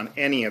them out on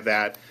any of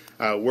that,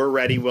 we're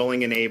ready,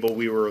 willing, and able.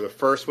 We were the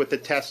first with the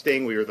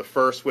testing. We were the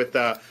first with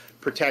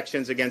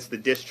protections against the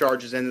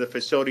discharges into the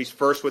facilities,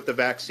 first with the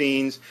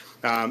vaccines,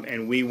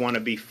 and we want to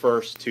be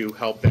first to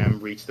help them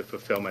reach the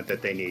fulfillment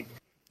that they need.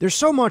 There's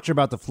so much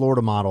about the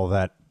Florida model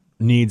that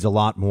needs a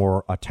lot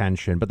more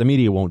attention, but the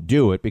media won't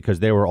do it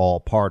because they were all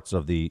parts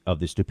of the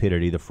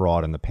stupidity, the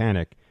fraud, and the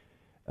panic.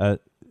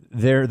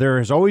 There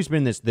has always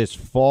been this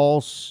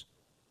false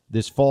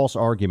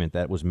argument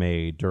that was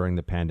made during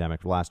the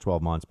pandemic for the last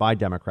 12 months by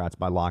Democrats,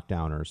 by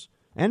lockdowners,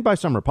 and by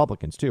some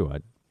Republicans too.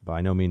 By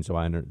no means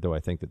do I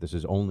think that this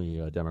is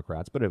only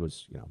Democrats, but it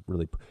was, you know,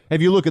 really. If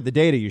you look at the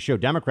data, you show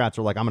Democrats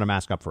are like, I'm going to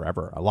mask up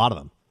forever. A lot of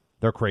them,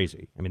 they're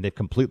crazy. I mean, they've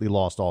completely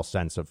lost all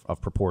sense of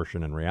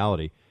proportion and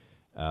reality.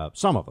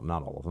 Some of them,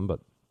 not all of them, but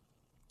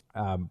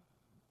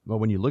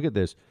when you look at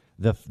this,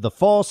 the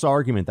false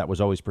argument that was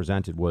always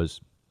presented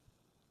was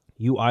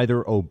you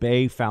either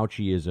obey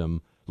Fauciism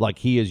like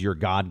he is your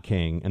God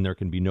king and there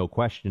can be no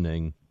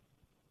questioning,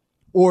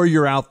 or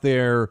you're out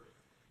there,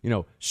 you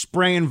know,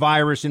 spraying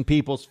virus in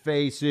people's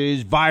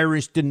faces,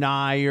 virus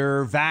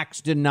denier,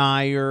 vax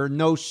denier,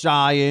 no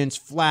science,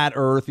 flat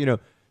earth. You know,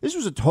 this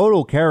was a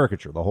total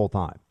caricature the whole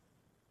time,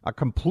 a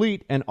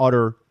complete and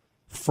utter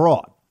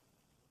fraud.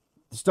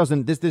 This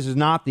is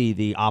not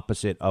the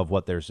opposite of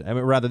what they're saying. I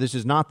mean, rather, this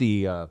is not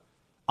the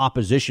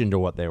opposition to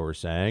what they were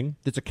saying.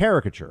 It's a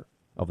caricature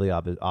of the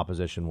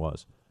opposition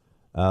was.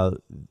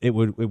 It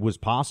was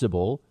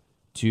possible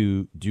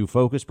to do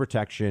focus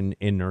protection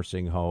in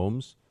nursing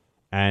homes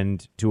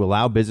and to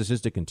allow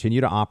businesses to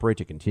continue to operate,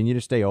 to continue to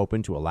stay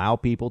open, to allow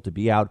people to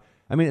be out.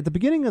 I mean, at the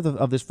beginning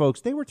of this,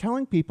 folks, they were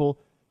telling people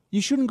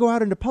you shouldn't go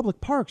out into public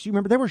parks. You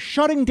remember they were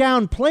shutting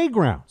down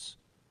playgrounds.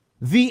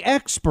 The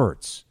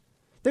experts,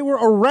 They were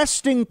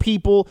arresting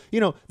people.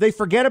 They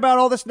forget about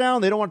all this now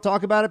and they don't want to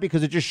talk about it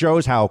because it just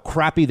shows how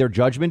crappy their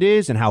judgment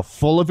is and how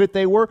full of it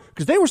they were,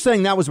 because they were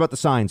saying that was about the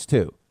science,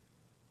 too.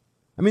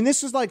 I mean,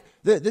 this is like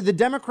the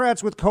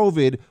Democrats with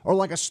COVID are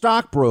like a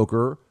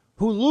stockbroker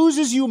who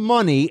loses you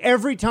money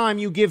every time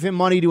you give him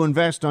money to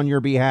invest on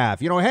your behalf.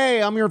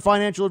 Hey, I'm your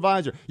financial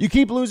advisor. You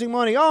keep losing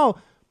money. Oh,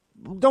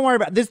 don't worry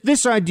about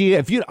this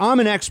idea.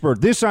 I'm an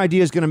expert, this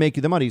idea is going to make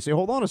you the money. You say,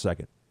 hold on a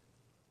second.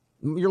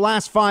 Your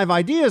last 5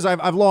 ideas,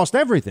 I've lost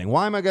everything.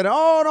 Why am I going to?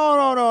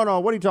 Oh, no.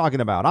 What are you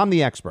talking about? I'm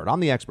the expert.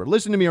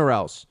 Listen to me or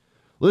else.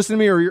 Listen to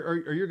me or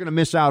you're going to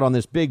miss out on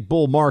this big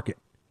bull market.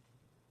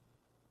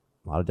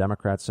 A lot of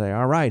Democrats say,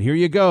 all right, here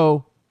you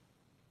go.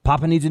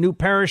 Papa needs a new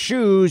pair of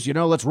shoes.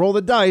 Let's roll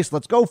the dice.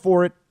 Let's go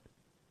for it.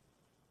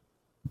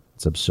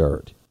 It's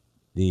absurd.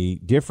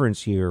 The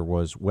difference here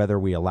was whether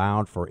we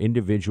allowed for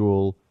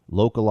individual,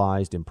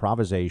 localized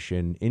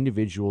improvisation,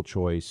 individual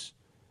choice,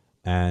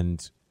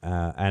 and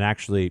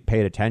actually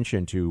paid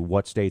attention to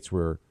what states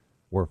were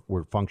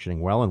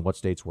functioning well and what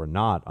states were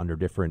not under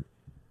different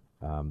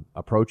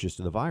approaches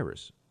to the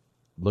virus.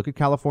 Look at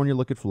California.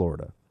 Look at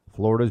Florida.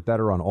 Florida's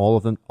better on all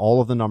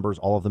of the numbers,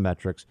 all of the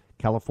metrics.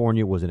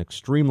 California was an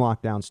extreme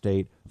lockdown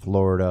state.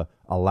 Florida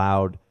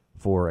allowed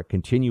for a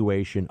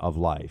continuation of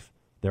life.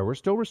 There were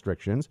still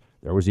restrictions.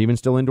 There was even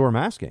still indoor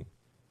masking,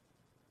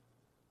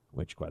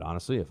 which, quite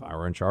honestly, if I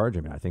were in charge,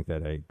 I think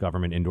that a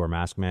government indoor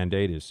mask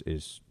mandate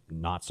is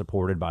not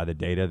supported by the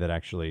data that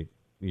actually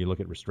you look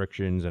at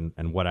restrictions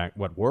and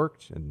what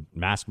worked and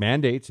mask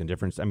mandates and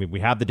different.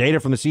 We have the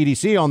data from the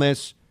CDC on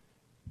this.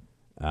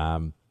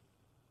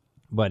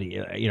 But,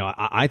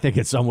 I think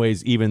in some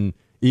ways even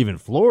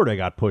Florida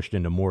got pushed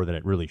into more than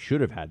it really should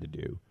have had to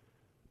do.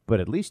 But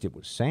at least it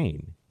was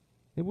sane.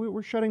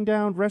 We're shutting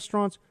down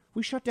restaurants.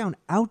 We shut down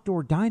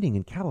outdoor dining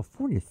in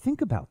California.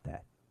 Think about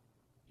that.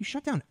 You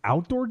shut down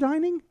outdoor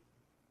dining?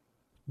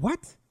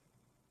 What?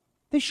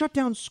 They shut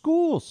down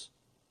schools.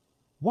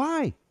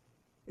 Why?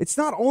 It's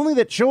not only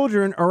that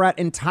children are at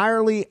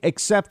entirely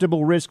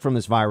acceptable risk from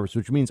this virus,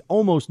 which means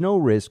almost no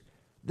risk.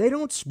 They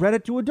don't spread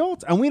it to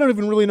adults, and we don't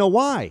even really know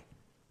why.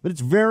 But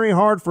it's very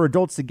hard for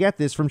adults to get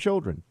this from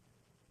children.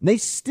 They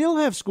still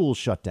have schools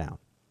shut down.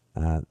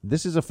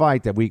 This is a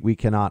fight that we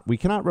cannot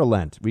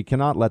relent. We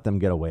cannot let them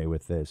get away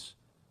with this.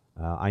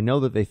 I know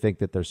that they think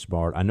that they're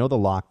smart. I know the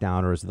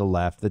lockdowners, the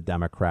left, the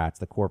Democrats,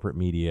 the corporate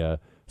media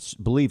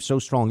believe so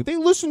strongly. They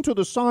listen to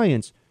the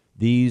science.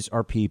 These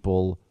are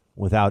people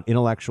without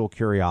intellectual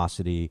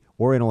curiosity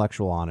or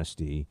intellectual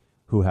honesty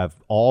who have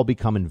all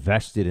become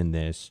invested in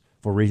this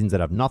for reasons that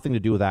have nothing to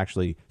do with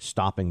actually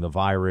stopping the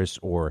virus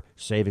or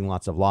saving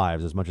lots of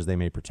lives, as much as they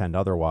may pretend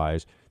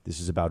otherwise. This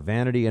is about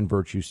vanity and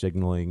virtue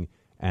signaling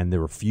and the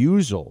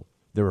refusal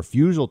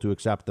to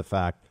accept the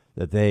fact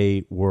that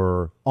they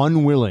were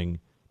unwilling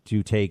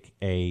to take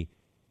a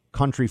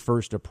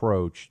country-first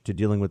approach to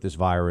dealing with this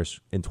virus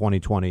in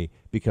 2020,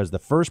 because the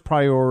first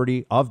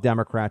priority of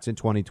Democrats in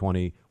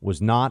 2020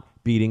 was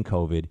not beating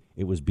COVID,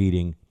 it was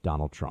beating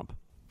Donald Trump.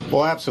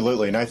 Well,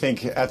 absolutely. And I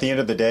think at the end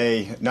of the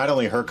day, not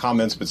only her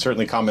comments, but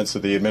certainly comments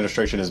that the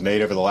administration has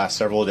made over the last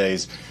several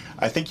days,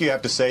 I think you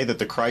have to say that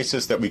the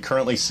crisis that we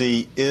currently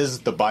see is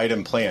the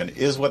Biden plan,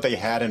 is what they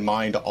had in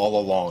mind all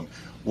along.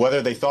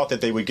 Whether they thought that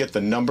they would get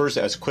the numbers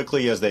as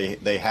quickly as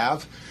they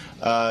have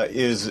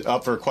is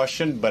up for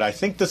question. But I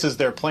think this is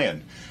their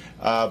plan.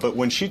 But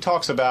when she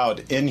talks about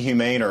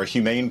inhumane or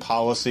humane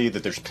policy,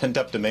 that there's pent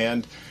up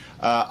demand,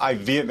 I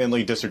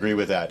vehemently disagree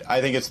with that.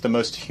 I think it's the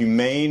most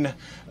inhumane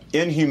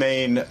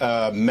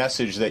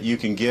message that you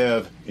can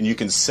give, and you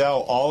can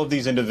sell all of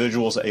these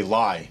individuals a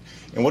lie.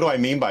 And what do I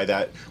mean by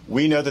that?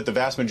 We know that the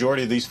vast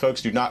majority of these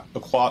folks do not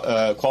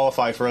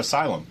qualify for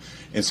asylum.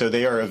 And so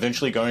they are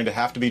eventually going to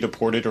have to be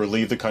deported or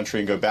leave the country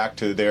and go back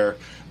to their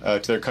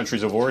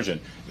countries of origin.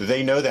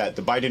 They know that.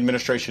 The Biden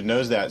administration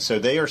knows that. So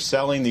they are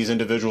selling these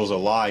individuals a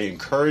lie,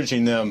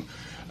 encouraging them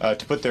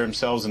to put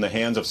themselves in the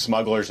hands of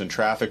smugglers and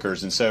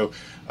traffickers. And so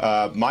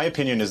my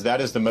opinion is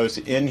that is the most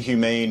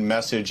inhumane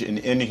message and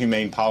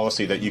inhumane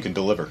policy that you can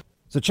deliver.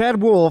 So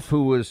Chad Wolf,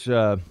 who was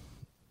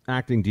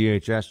acting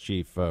DHS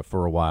chief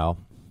for a while,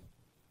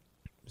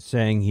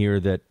 saying here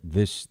that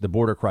the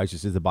border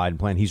crisis is the Biden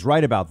plan. He's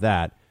right about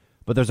that.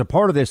 But there's a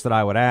part of this that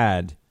I would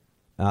add.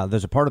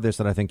 There's a part of this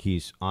that I think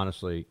he's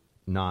honestly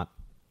not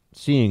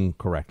seeing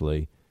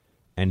correctly.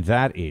 And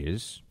that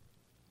is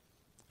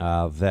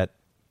that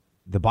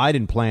the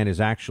Biden plan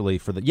is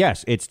actually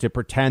yes, it's to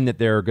pretend that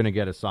they're going to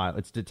get asylum.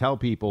 It's to tell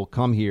people,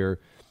 come here,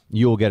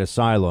 you'll get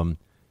asylum.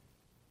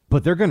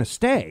 But they're going to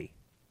stay.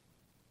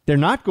 They're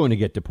not going to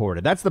get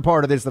deported. That's the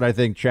part of this that I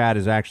think Chad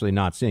is actually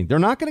not seeing. They're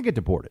not going to get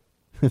deported.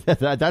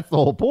 That's the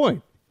whole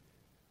point.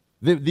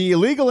 The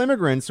illegal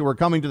immigrants who are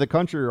coming to the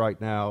country right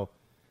now,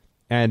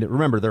 and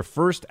remember, their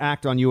first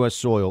act on U.S.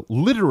 soil,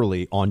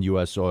 literally on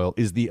U.S. soil,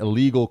 is the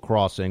illegal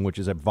crossing, which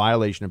is a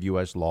violation of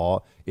U.S.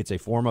 law. It's a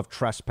form of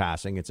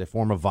trespassing. It's a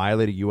form of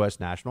violating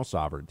U.S. national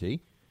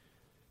sovereignty.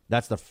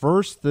 That's the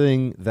first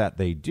thing that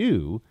they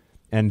do.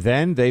 And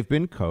then they've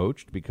been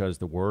coached, because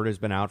the word has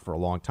been out for a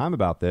long time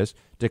about this,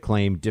 to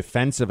claim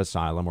defensive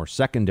asylum or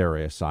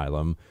secondary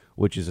asylum,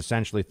 which is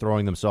essentially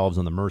throwing themselves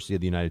on the mercy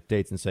of the United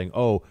States and saying,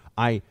 oh,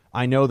 I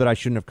know that I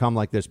shouldn't have come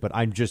like this, but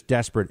I'm just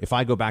desperate. If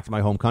I go back to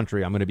my home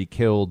country, I'm going to be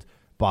killed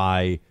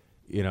by,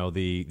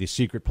 the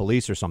secret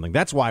police or something.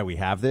 That's why we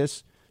have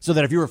this. So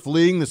that if you were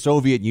fleeing the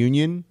Soviet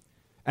Union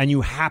and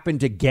you happen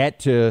to get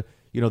to,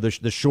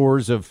 the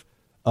shores of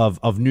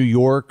New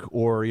York,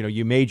 or,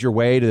 you made your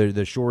way to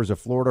the shores of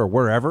Florida or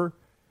wherever,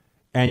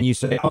 and you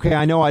say, okay,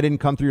 I know I didn't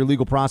come through your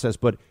legal process,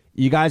 but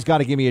you guys got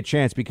to give me a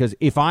chance, because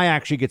if I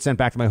actually get sent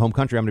back to my home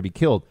country, I'm going to be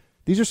killed.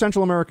 These are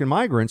Central American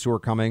migrants who are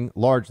coming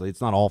largely.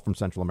 It's not all from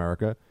Central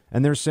America.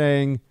 And they're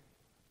saying,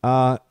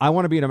 I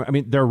want to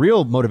be their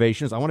real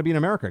motivation is I want to be in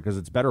America because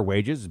it's better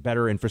wages,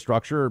 better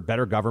infrastructure,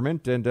 better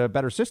government, and a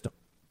better system.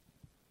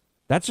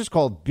 That's just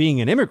called being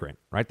an immigrant,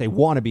 right? They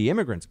want to be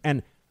immigrants.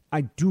 And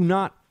I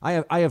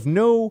have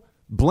no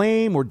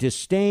blame or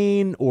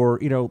disdain or,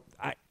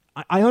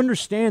 I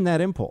understand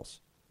that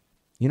impulse.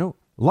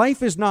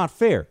 Life is not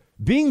fair.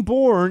 Being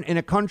born in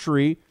a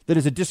country that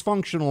is a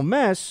dysfunctional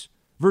mess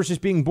versus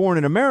being born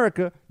in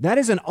America, that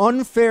is an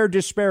unfair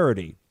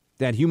disparity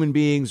that human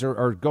beings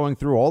are going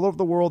through all over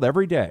the world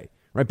every day,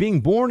 right?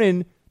 Being born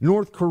in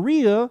North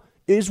Korea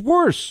is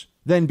worse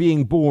than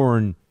being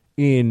born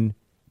in,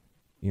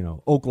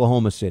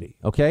 Oklahoma City,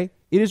 okay?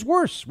 It is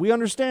worse. We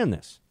understand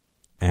this.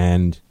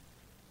 And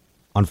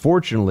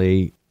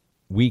unfortunately,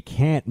 we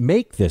can't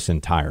make this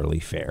entirely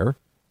fair,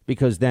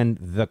 because then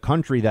the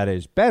country that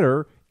is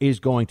better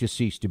is going to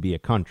cease to be a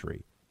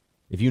country.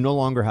 If you no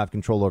longer have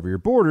control over your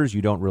borders,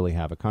 you don't really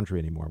have a country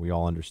anymore. We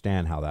all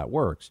understand how that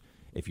works.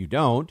 If you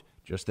don't,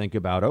 just think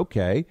about,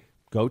 okay,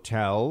 go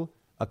tell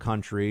a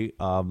country,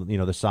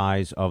 the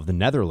size of the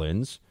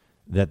Netherlands,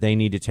 that they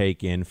need to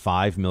take in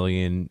 5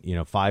 million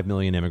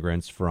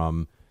immigrants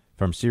from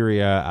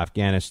Syria,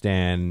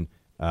 Afghanistan,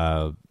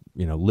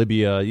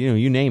 Libya,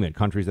 you name it,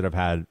 countries that have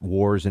had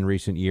wars in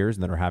recent years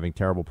and that are having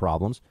terrible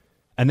problems.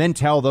 And then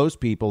tell those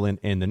people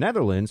in the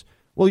Netherlands,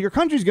 well, your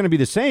country's going to be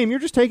the same. You're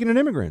just taking in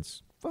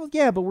immigrants. Well,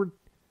 yeah, but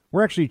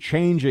we're actually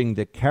changing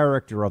the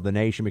character of the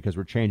nation because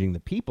we're changing the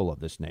people of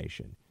this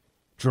nation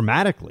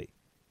dramatically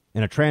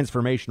in a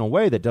transformational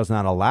way that does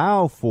not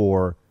allow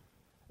for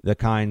the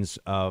kinds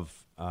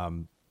of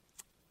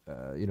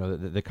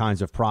the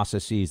kinds of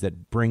processes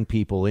that bring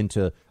people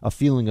into a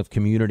feeling of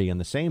community in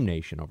the same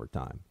nation over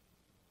time.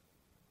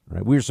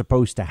 Right? We're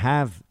supposed to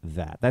have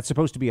that. That's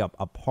supposed to be a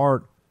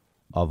part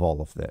of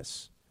all of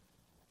this.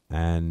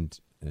 And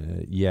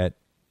yet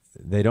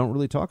they don't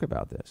really talk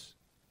about this.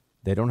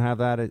 They don't have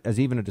that as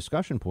even a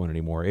discussion point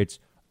anymore. It's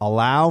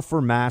allow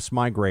for mass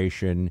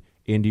migration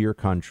into your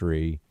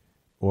country,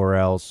 or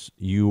else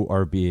you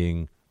are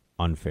being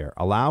unfair.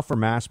 Allow for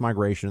mass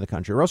migration in the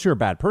country, or else you're a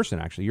bad person,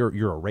 actually. You're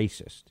a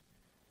racist.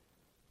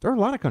 There are a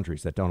lot of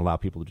countries that don't allow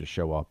people to just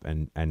show up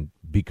and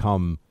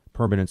become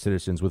permanent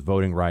citizens with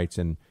voting rights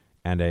and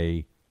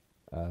the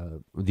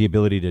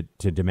ability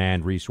to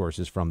demand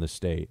resources from the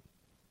state.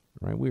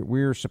 Right?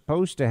 We're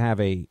supposed to have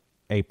a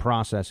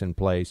process in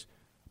place,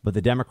 but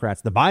the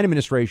Democrats, the Biden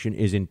administration,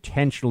 is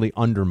intentionally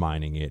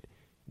undermining it.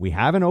 We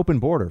have an open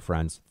border,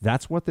 friends.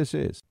 That's what this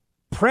is.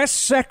 Press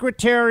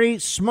Secretary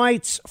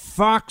smites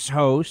Fox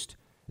host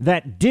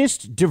that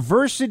dissed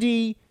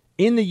diversity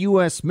in the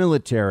U.S.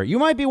 military. You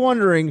might be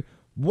wondering,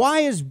 why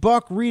is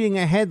Buck reading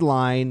a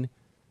headline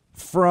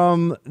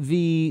from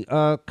the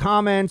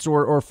comments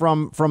or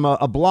from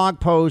a blog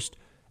post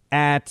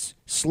at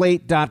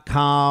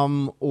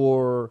Slate.com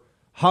or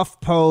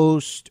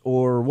HuffPost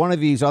or one of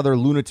these other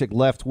lunatic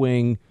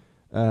left-wing,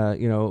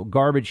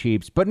 garbage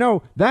heaps? But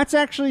no, that's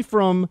actually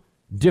from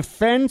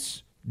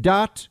defense.gov.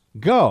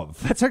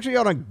 That's actually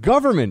on a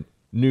government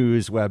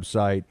news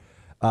website.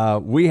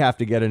 We have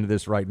to get into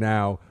this right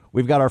now.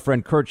 We've got our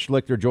friend Kurt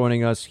Schlichter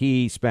joining us.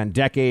 He spent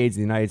decades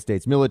in the United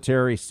States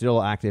military,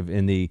 still active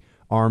in the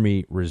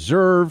Army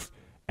Reserve,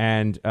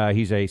 and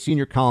he's a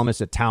senior columnist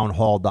at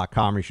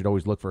townhall.com. You should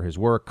always look for his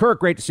work. Kurt,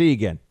 great to see you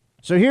again.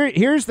 So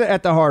here's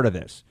at the heart of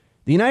this.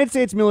 The United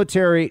States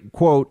military,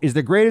 quote, is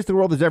the greatest the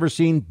world has ever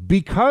seen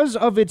because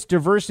of its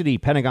diversity,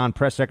 Pentagon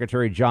Press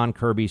Secretary John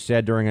Kirby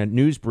said during a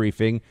news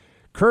briefing.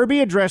 Kirby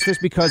addressed this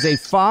because a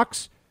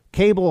Fox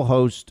cable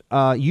host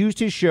used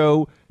his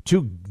show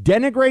to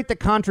denigrate the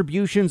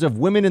contributions of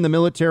women in the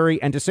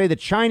military and to say the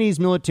Chinese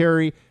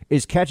military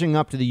is catching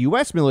up to the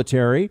U.S.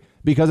 military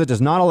because it does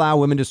not allow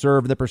women to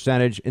serve the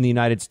percentage in the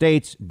United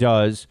States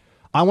does.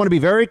 I want to be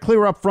very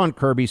clear up front,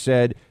 Kirby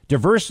said.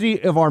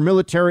 Diversity of our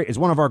military is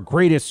one of our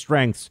greatest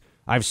strengths.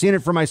 I've seen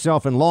it for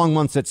myself in long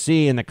months at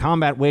sea and the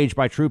combat waged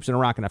by troops in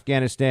Iraq and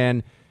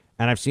Afghanistan,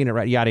 and I've seen it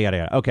right, yada, yada,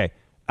 yada. Okay.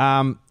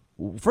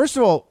 First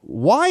of all,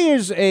 why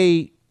is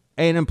an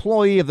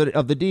employee of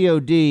the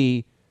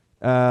DOD,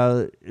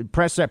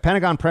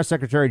 Pentagon Press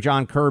Secretary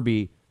John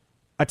Kirby,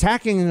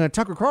 attacking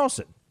Tucker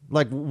Carlson?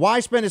 Like, why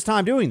spend his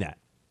time doing that?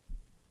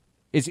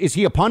 Is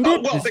he a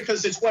pundit?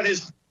 Because it's what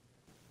his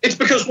It's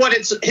because what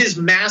his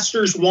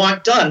masters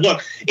want done.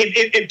 Look,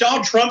 if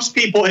Donald Trump's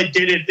people had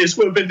did it, this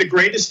would have been the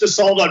greatest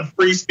assault on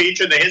free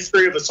speech in the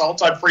history of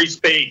assaults on free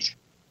speech.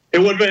 It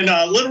would have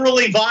been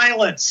literally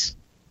violence.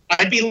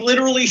 I'd be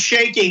literally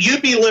shaking.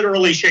 You'd be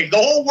literally shaking. The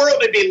whole world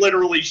would be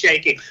literally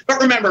shaking. But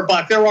remember,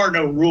 Buck, there are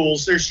no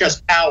rules. There's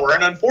just power.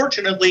 And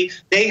unfortunately,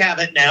 they have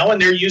it now,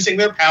 and they're using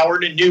their power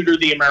to neuter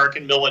the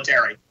American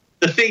military.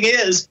 The thing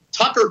is,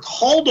 Tucker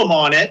called them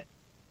on it.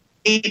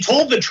 He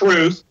told the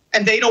truth,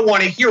 and they don't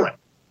want to hear it.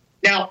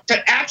 Now,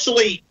 to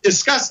actually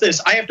discuss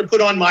this, I have to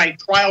put on my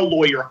trial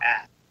lawyer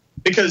hat,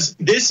 because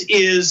this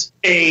is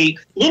a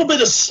little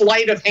bit of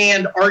sleight of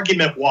hand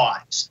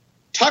argument-wise.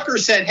 Tucker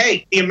said,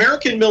 hey, the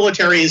American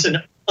military is an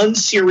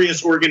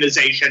unserious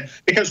organization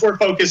because we're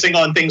focusing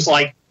on things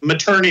like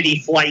maternity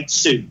flight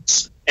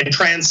suits and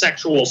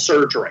transsexual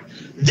surgery.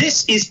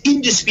 This is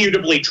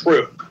indisputably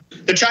true.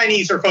 The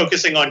Chinese are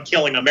focusing on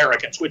killing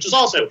Americans, which is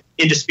also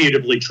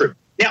indisputably true.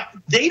 Now,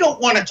 they don't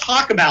want to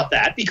talk about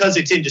that because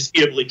it's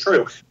indisputably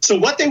true. So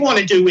what they want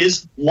to do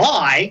is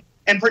lie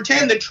and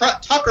pretend that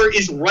Tucker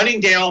is running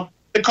down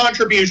the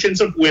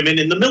contributions of women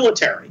in the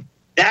military.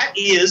 That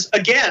is,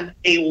 again,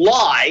 a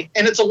lie,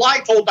 and it's a lie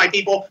told by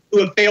people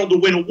who have failed to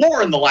win a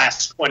war in the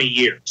last 20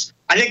 years.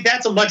 I think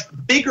that's a much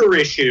bigger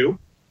issue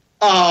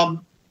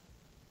than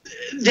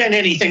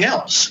anything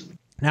else.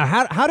 Now,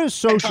 how does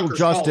social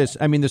justice,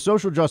 I mean, the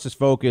social justice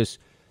focus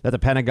that the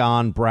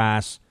Pentagon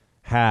brass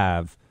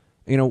have,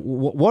 you know,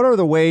 what are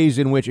the ways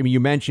in which, I mean, you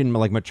mentioned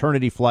like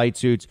maternity flight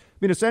suits. I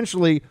mean,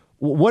 essentially,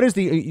 what is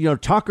the, you know,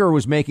 Tucker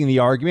was making the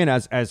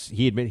argument as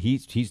he admitted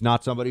he's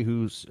not somebody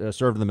who's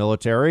served in the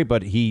military,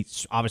 but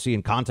he's obviously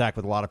in contact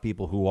with a lot of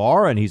people who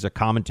are, and he's a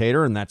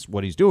commentator, and that's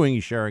what he's doing.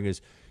 He's sharing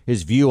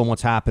his view on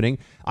what's happening.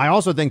 I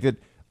also think that,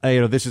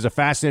 you know, this is a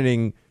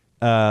fascinating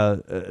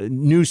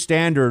new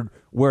standard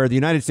where the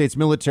United States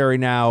military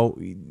now,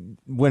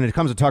 when it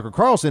comes to Tucker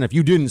Carlson, if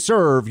you didn't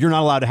serve, you're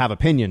not allowed to have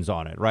opinions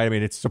on it, right? I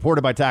mean, it's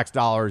supported by tax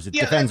dollars. It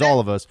defends all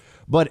of us.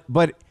 But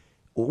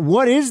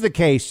what is the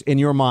case in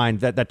your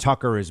mind that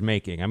Tucker is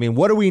making? I mean,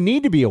 what do we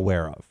need to be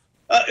aware of?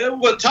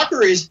 Well,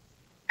 Tucker is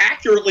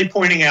accurately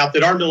pointing out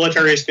that our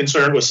military is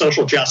concerned with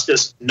social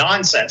justice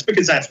nonsense,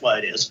 because that's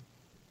what it is,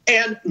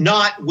 and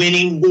not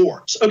winning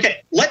wars.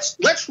 Okay,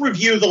 let's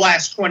review the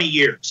last 20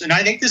 years. And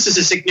I think this is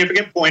a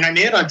significant point. I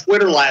made on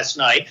Twitter last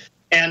night,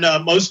 and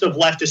most of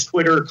leftist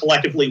Twitter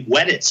collectively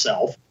wet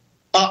itself.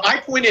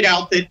 I pointed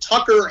out that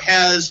Tucker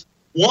has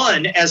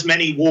won as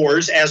many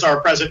wars as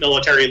our present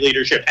military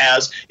leadership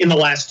has in the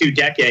last 2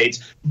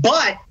 decades,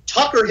 but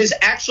Tucker has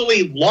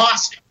actually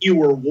lost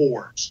fewer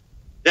wars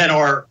than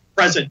our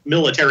present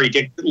military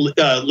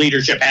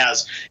leadership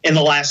has in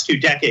the last 2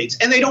 decades,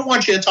 and they don't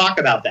want you to talk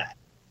about that.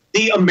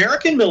 The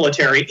American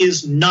military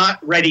is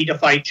not ready to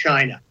fight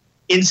China.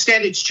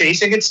 Instead, it's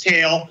chasing its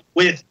tail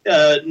with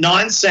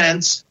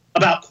nonsense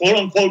about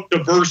quote-unquote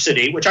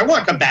diversity, which I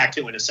want to come back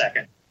to in a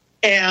second,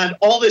 and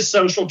all this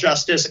social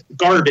justice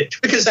garbage,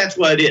 because that's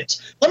what it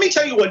is. Let me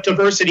tell you what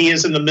diversity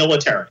is in the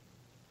military.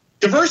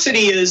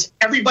 Diversity is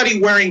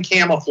everybody wearing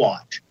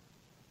camouflage,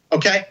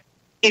 okay?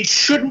 It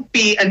shouldn't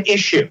be an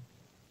issue.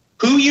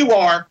 Who you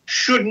are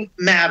shouldn't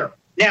matter.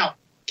 Now,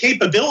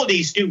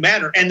 capabilities do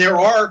matter, and there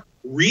are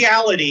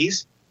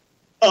realities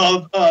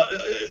of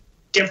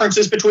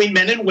differences between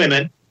men and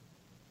women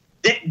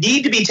that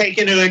need to be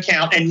taken into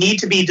account and need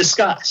to be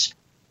discussed.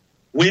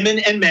 Women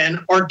and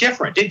men are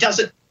different. It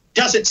doesn't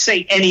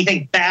say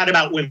anything bad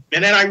about women.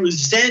 And I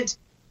resent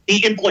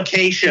the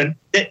implication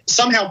that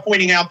somehow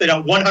pointing out that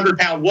a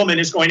 100-pound woman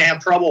is going to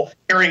have trouble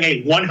carrying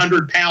a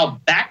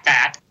 100-pound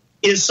backpack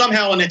is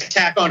somehow an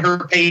attack on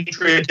her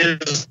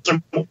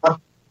patriotism.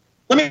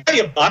 Let me tell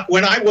you, Buck,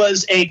 when I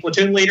was a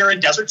platoon leader in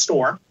Desert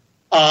Storm,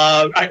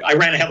 I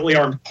ran a heavily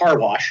armed car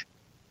wash.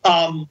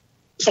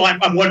 So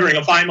I'm wondering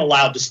if I'm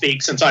allowed to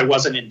speak since I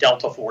wasn't in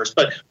Delta Force.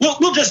 But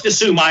we'll just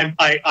assume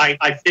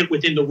I fit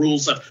within the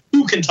rules of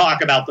who can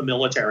talk about the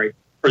military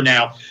for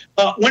now.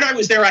 When I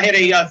was there, I had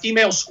a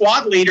female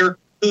squad leader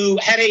who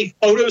had a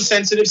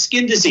photosensitive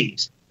skin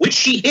disease, which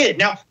she hid.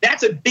 Now,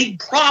 that's a big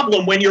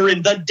problem when you're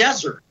in the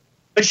desert.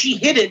 But she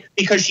hid it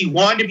because she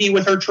wanted to be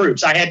with her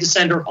troops. I had to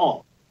send her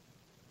home.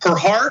 Her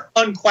heart,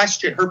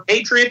 unquestioned. Her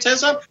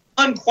patriotism,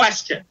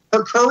 unquestioned.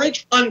 Her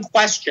courage,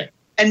 unquestioned.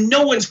 And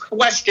no one's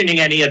questioning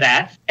any of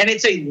that. And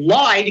it's a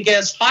lie to get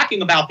us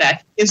talking about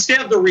that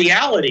instead of the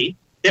reality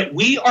that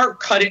we are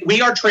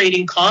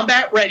trading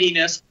combat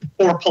readiness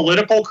for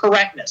political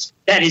correctness.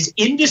 That is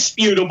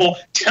indisputable.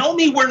 Tell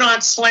me we're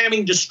not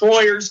slamming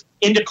destroyers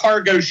into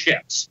cargo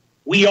ships.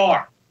 We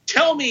are.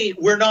 Tell me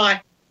we're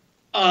not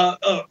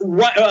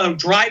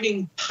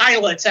driving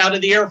pilots out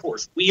of the Air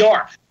Force. We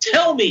are.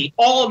 Tell me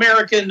all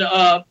American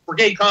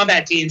brigade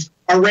combat teams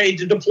are ready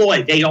to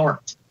deploy. They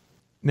aren't.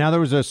 Now,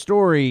 there was a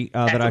story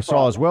that I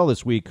saw as well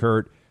this week,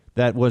 Kurt,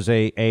 that was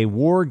a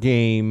war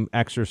game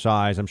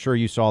exercise. I'm sure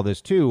you saw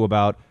this, too,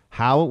 about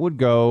how it would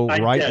go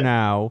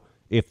now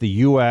if the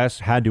U.S.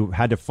 had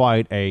to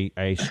fight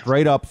a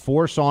straight-up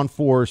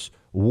force-on-force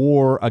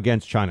war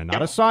against China.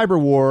 Not a cyber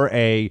war,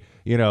 a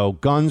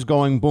guns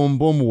going boom,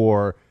 boom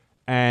war.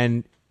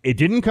 And it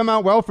didn't come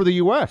out well for the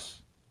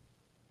U.S.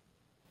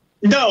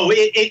 No,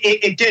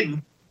 it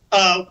didn't.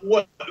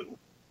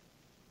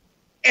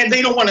 And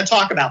they don't want to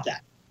talk about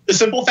that. The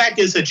simple fact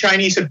is the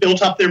Chinese have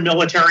built up their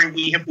military.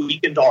 We have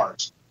weakened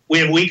ours. We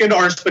have weakened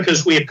ours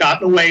because we have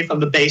gotten away from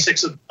the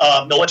basics of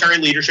military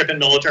leadership and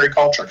military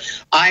culture.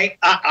 I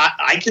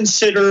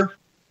consider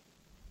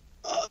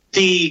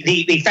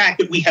the fact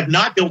that we have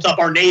not built up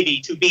our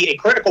Navy to be a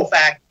critical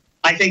fact.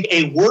 I think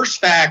a worse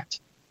fact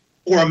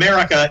for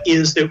America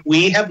is that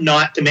we have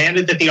not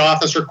demanded that the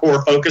officer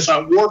corps focus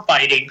on war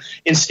fighting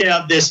instead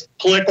of this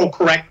political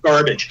correct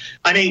garbage.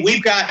 I mean,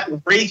 we've got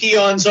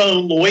Raytheon's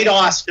own Lloyd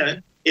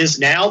Austin is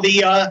now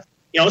the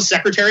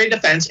Secretary of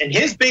Defense, and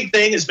his big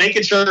thing is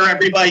making sure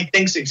everybody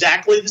thinks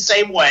exactly the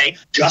same way,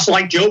 just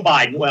like Joe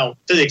Biden. Well,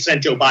 to the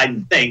extent Joe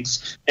Biden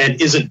thinks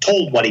and isn't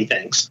told what he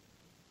thinks,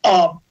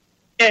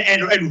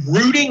 and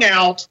rooting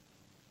out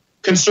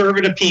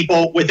conservative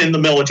people within the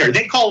military.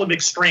 They call them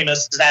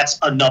extremists. That's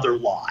another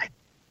lie.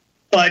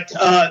 But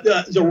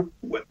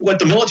what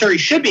the military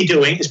should be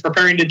doing is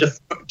preparing to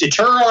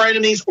deter our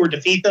enemies or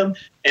defeat them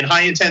in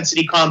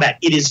high-intensity combat.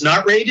 It is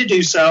not ready to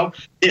do so.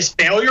 This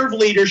failure of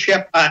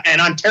leadership,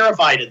 and I'm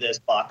terrified of this,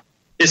 Buck,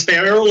 this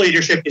failure of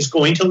leadership is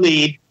going to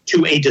lead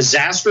to a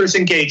disastrous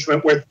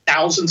engagement where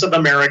thousands of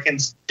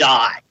Americans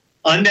die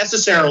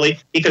unnecessarily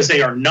because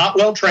they are not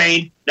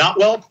well-trained, not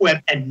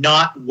well-equipped, and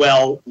not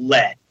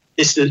well-led.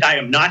 I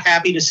am not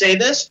happy to say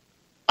this.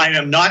 I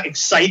am not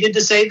excited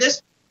to say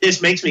this.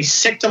 This makes me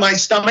sick to my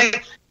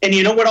stomach. And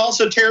you know what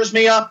also tears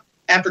me up?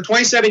 After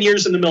 27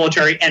 years in the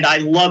military, and I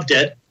loved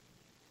it,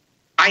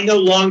 I no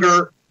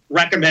longer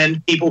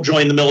recommend people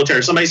join the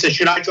military. Somebody says,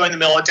 should I join the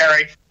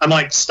military? I'm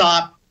like,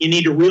 stop. You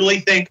need to really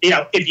think.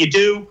 If you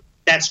do,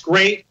 that's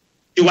great.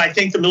 Do I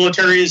think the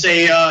military is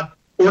a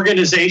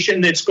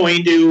organization that's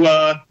going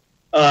to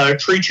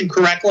treat you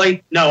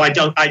correctly? No, I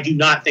don't. I do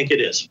not think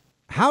it is.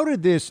 How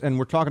did this, and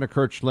we're talking to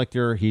Kurt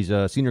Schlichter, he's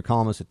a senior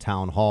columnist at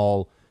Town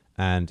Hall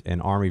and an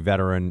Army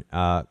veteran.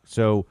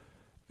 So,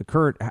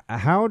 Kurt,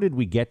 how did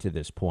we get to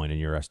this point in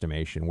your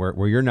estimation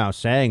where you're now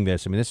saying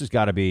this? I mean, this has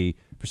got to be,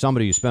 for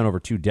somebody who spent over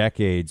 2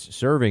 decades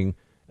serving,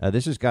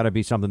 this has got to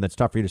be something that's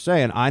tough for you to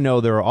say. And I know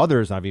there are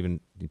others, I've even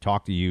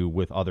talked to you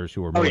with others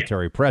who are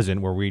military present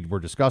where we were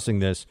discussing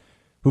this,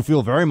 who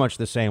feel very much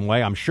the same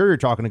way. I'm sure you're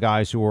talking to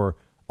guys who are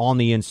on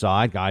the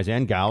inside, guys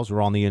and gals who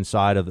are on the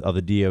inside of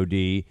the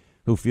DOD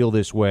who feel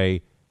this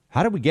way.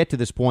 How did we get to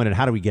this point, and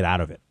how do we get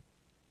out of it?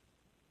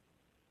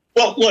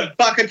 Well, look,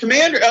 Buck,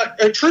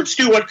 troops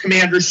do what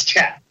commanders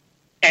check.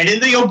 And in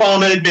the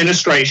Obama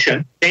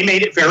administration, they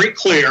made it very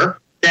clear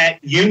that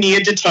you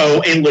needed to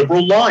toe a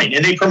liberal line,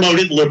 and they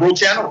promoted liberal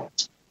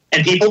generals.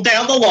 And people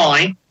down the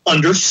line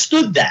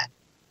understood that,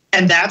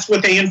 and that's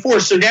what they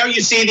enforced. So now you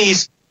see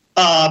these,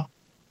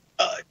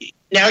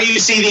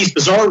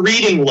 bizarre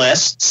reading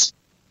lists,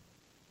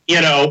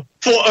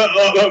 for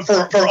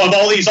of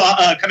all these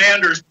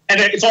commanders, and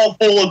it's all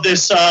full of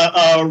this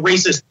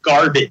racist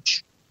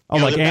garbage.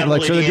 Oh, so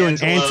they're doing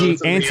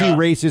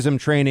anti-racism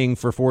training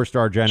for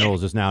 4-star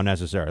generals is now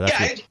necessary.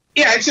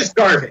 It's just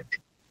garbage.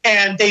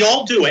 And they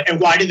all do it. And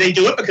why did they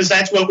do it? Because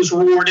that's what was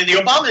rewarded in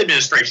the Obama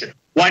administration.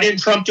 Why didn't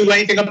Trump do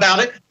anything about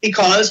it?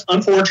 Because,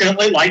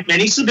 unfortunately, like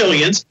many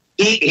civilians,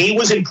 he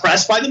was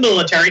impressed by the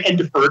military and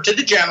deferred to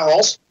the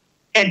generals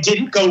and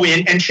didn't go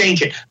in and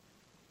change it.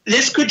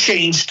 This could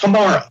change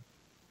tomorrow.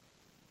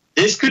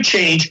 This could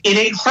change in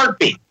a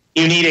heartbeat.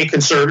 You need a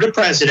conservative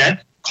president,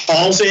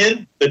 calls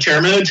in the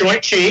chairman of the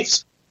Joint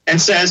Chiefs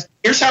and says,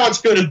 here's how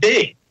it's going to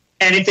be.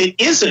 And if it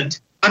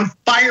isn't, I'm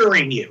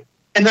firing you.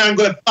 And then I'm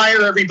going to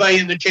fire everybody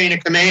in the chain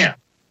of command.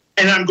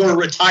 And I'm going to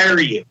retire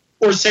you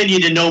or send you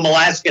to Nome,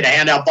 Alaska to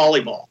hand out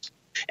volleyballs.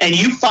 And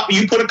you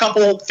put a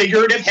couple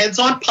figurative heads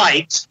on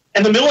pikes,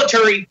 and the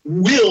military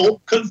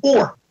will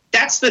conform.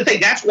 That's the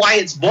thing. That's why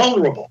it's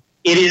vulnerable.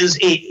 It is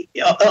a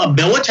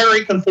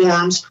military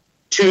conforms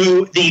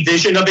to the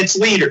vision of its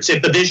leaders.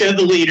 If the vision of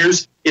the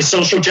leaders is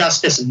social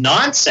justice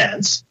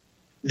nonsense,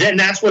 then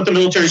that's what the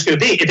military is going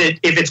to be.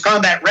 If it's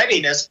combat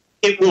readiness,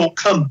 it will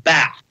come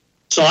back.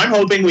 So I'm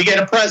hoping we get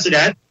a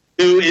president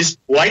who is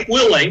quite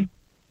willing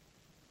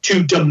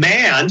to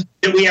demand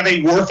that we have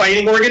a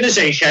war-fighting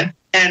organization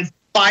and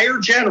fire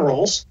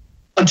generals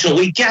until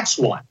he gets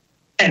one.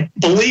 And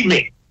believe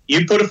me,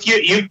 you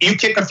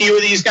kick a few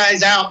of these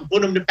guys out and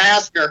put them to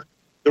pasture,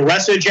 the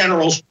rest of the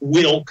generals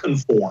will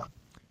conform.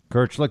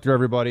 Kurt Schlichter,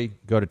 everybody.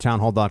 Go to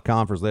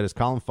townhall.com for his latest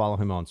column. Follow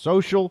him on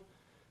social.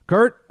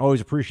 Kurt,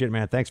 always appreciate it,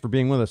 man. Thanks for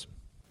being with us.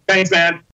 Thanks, man.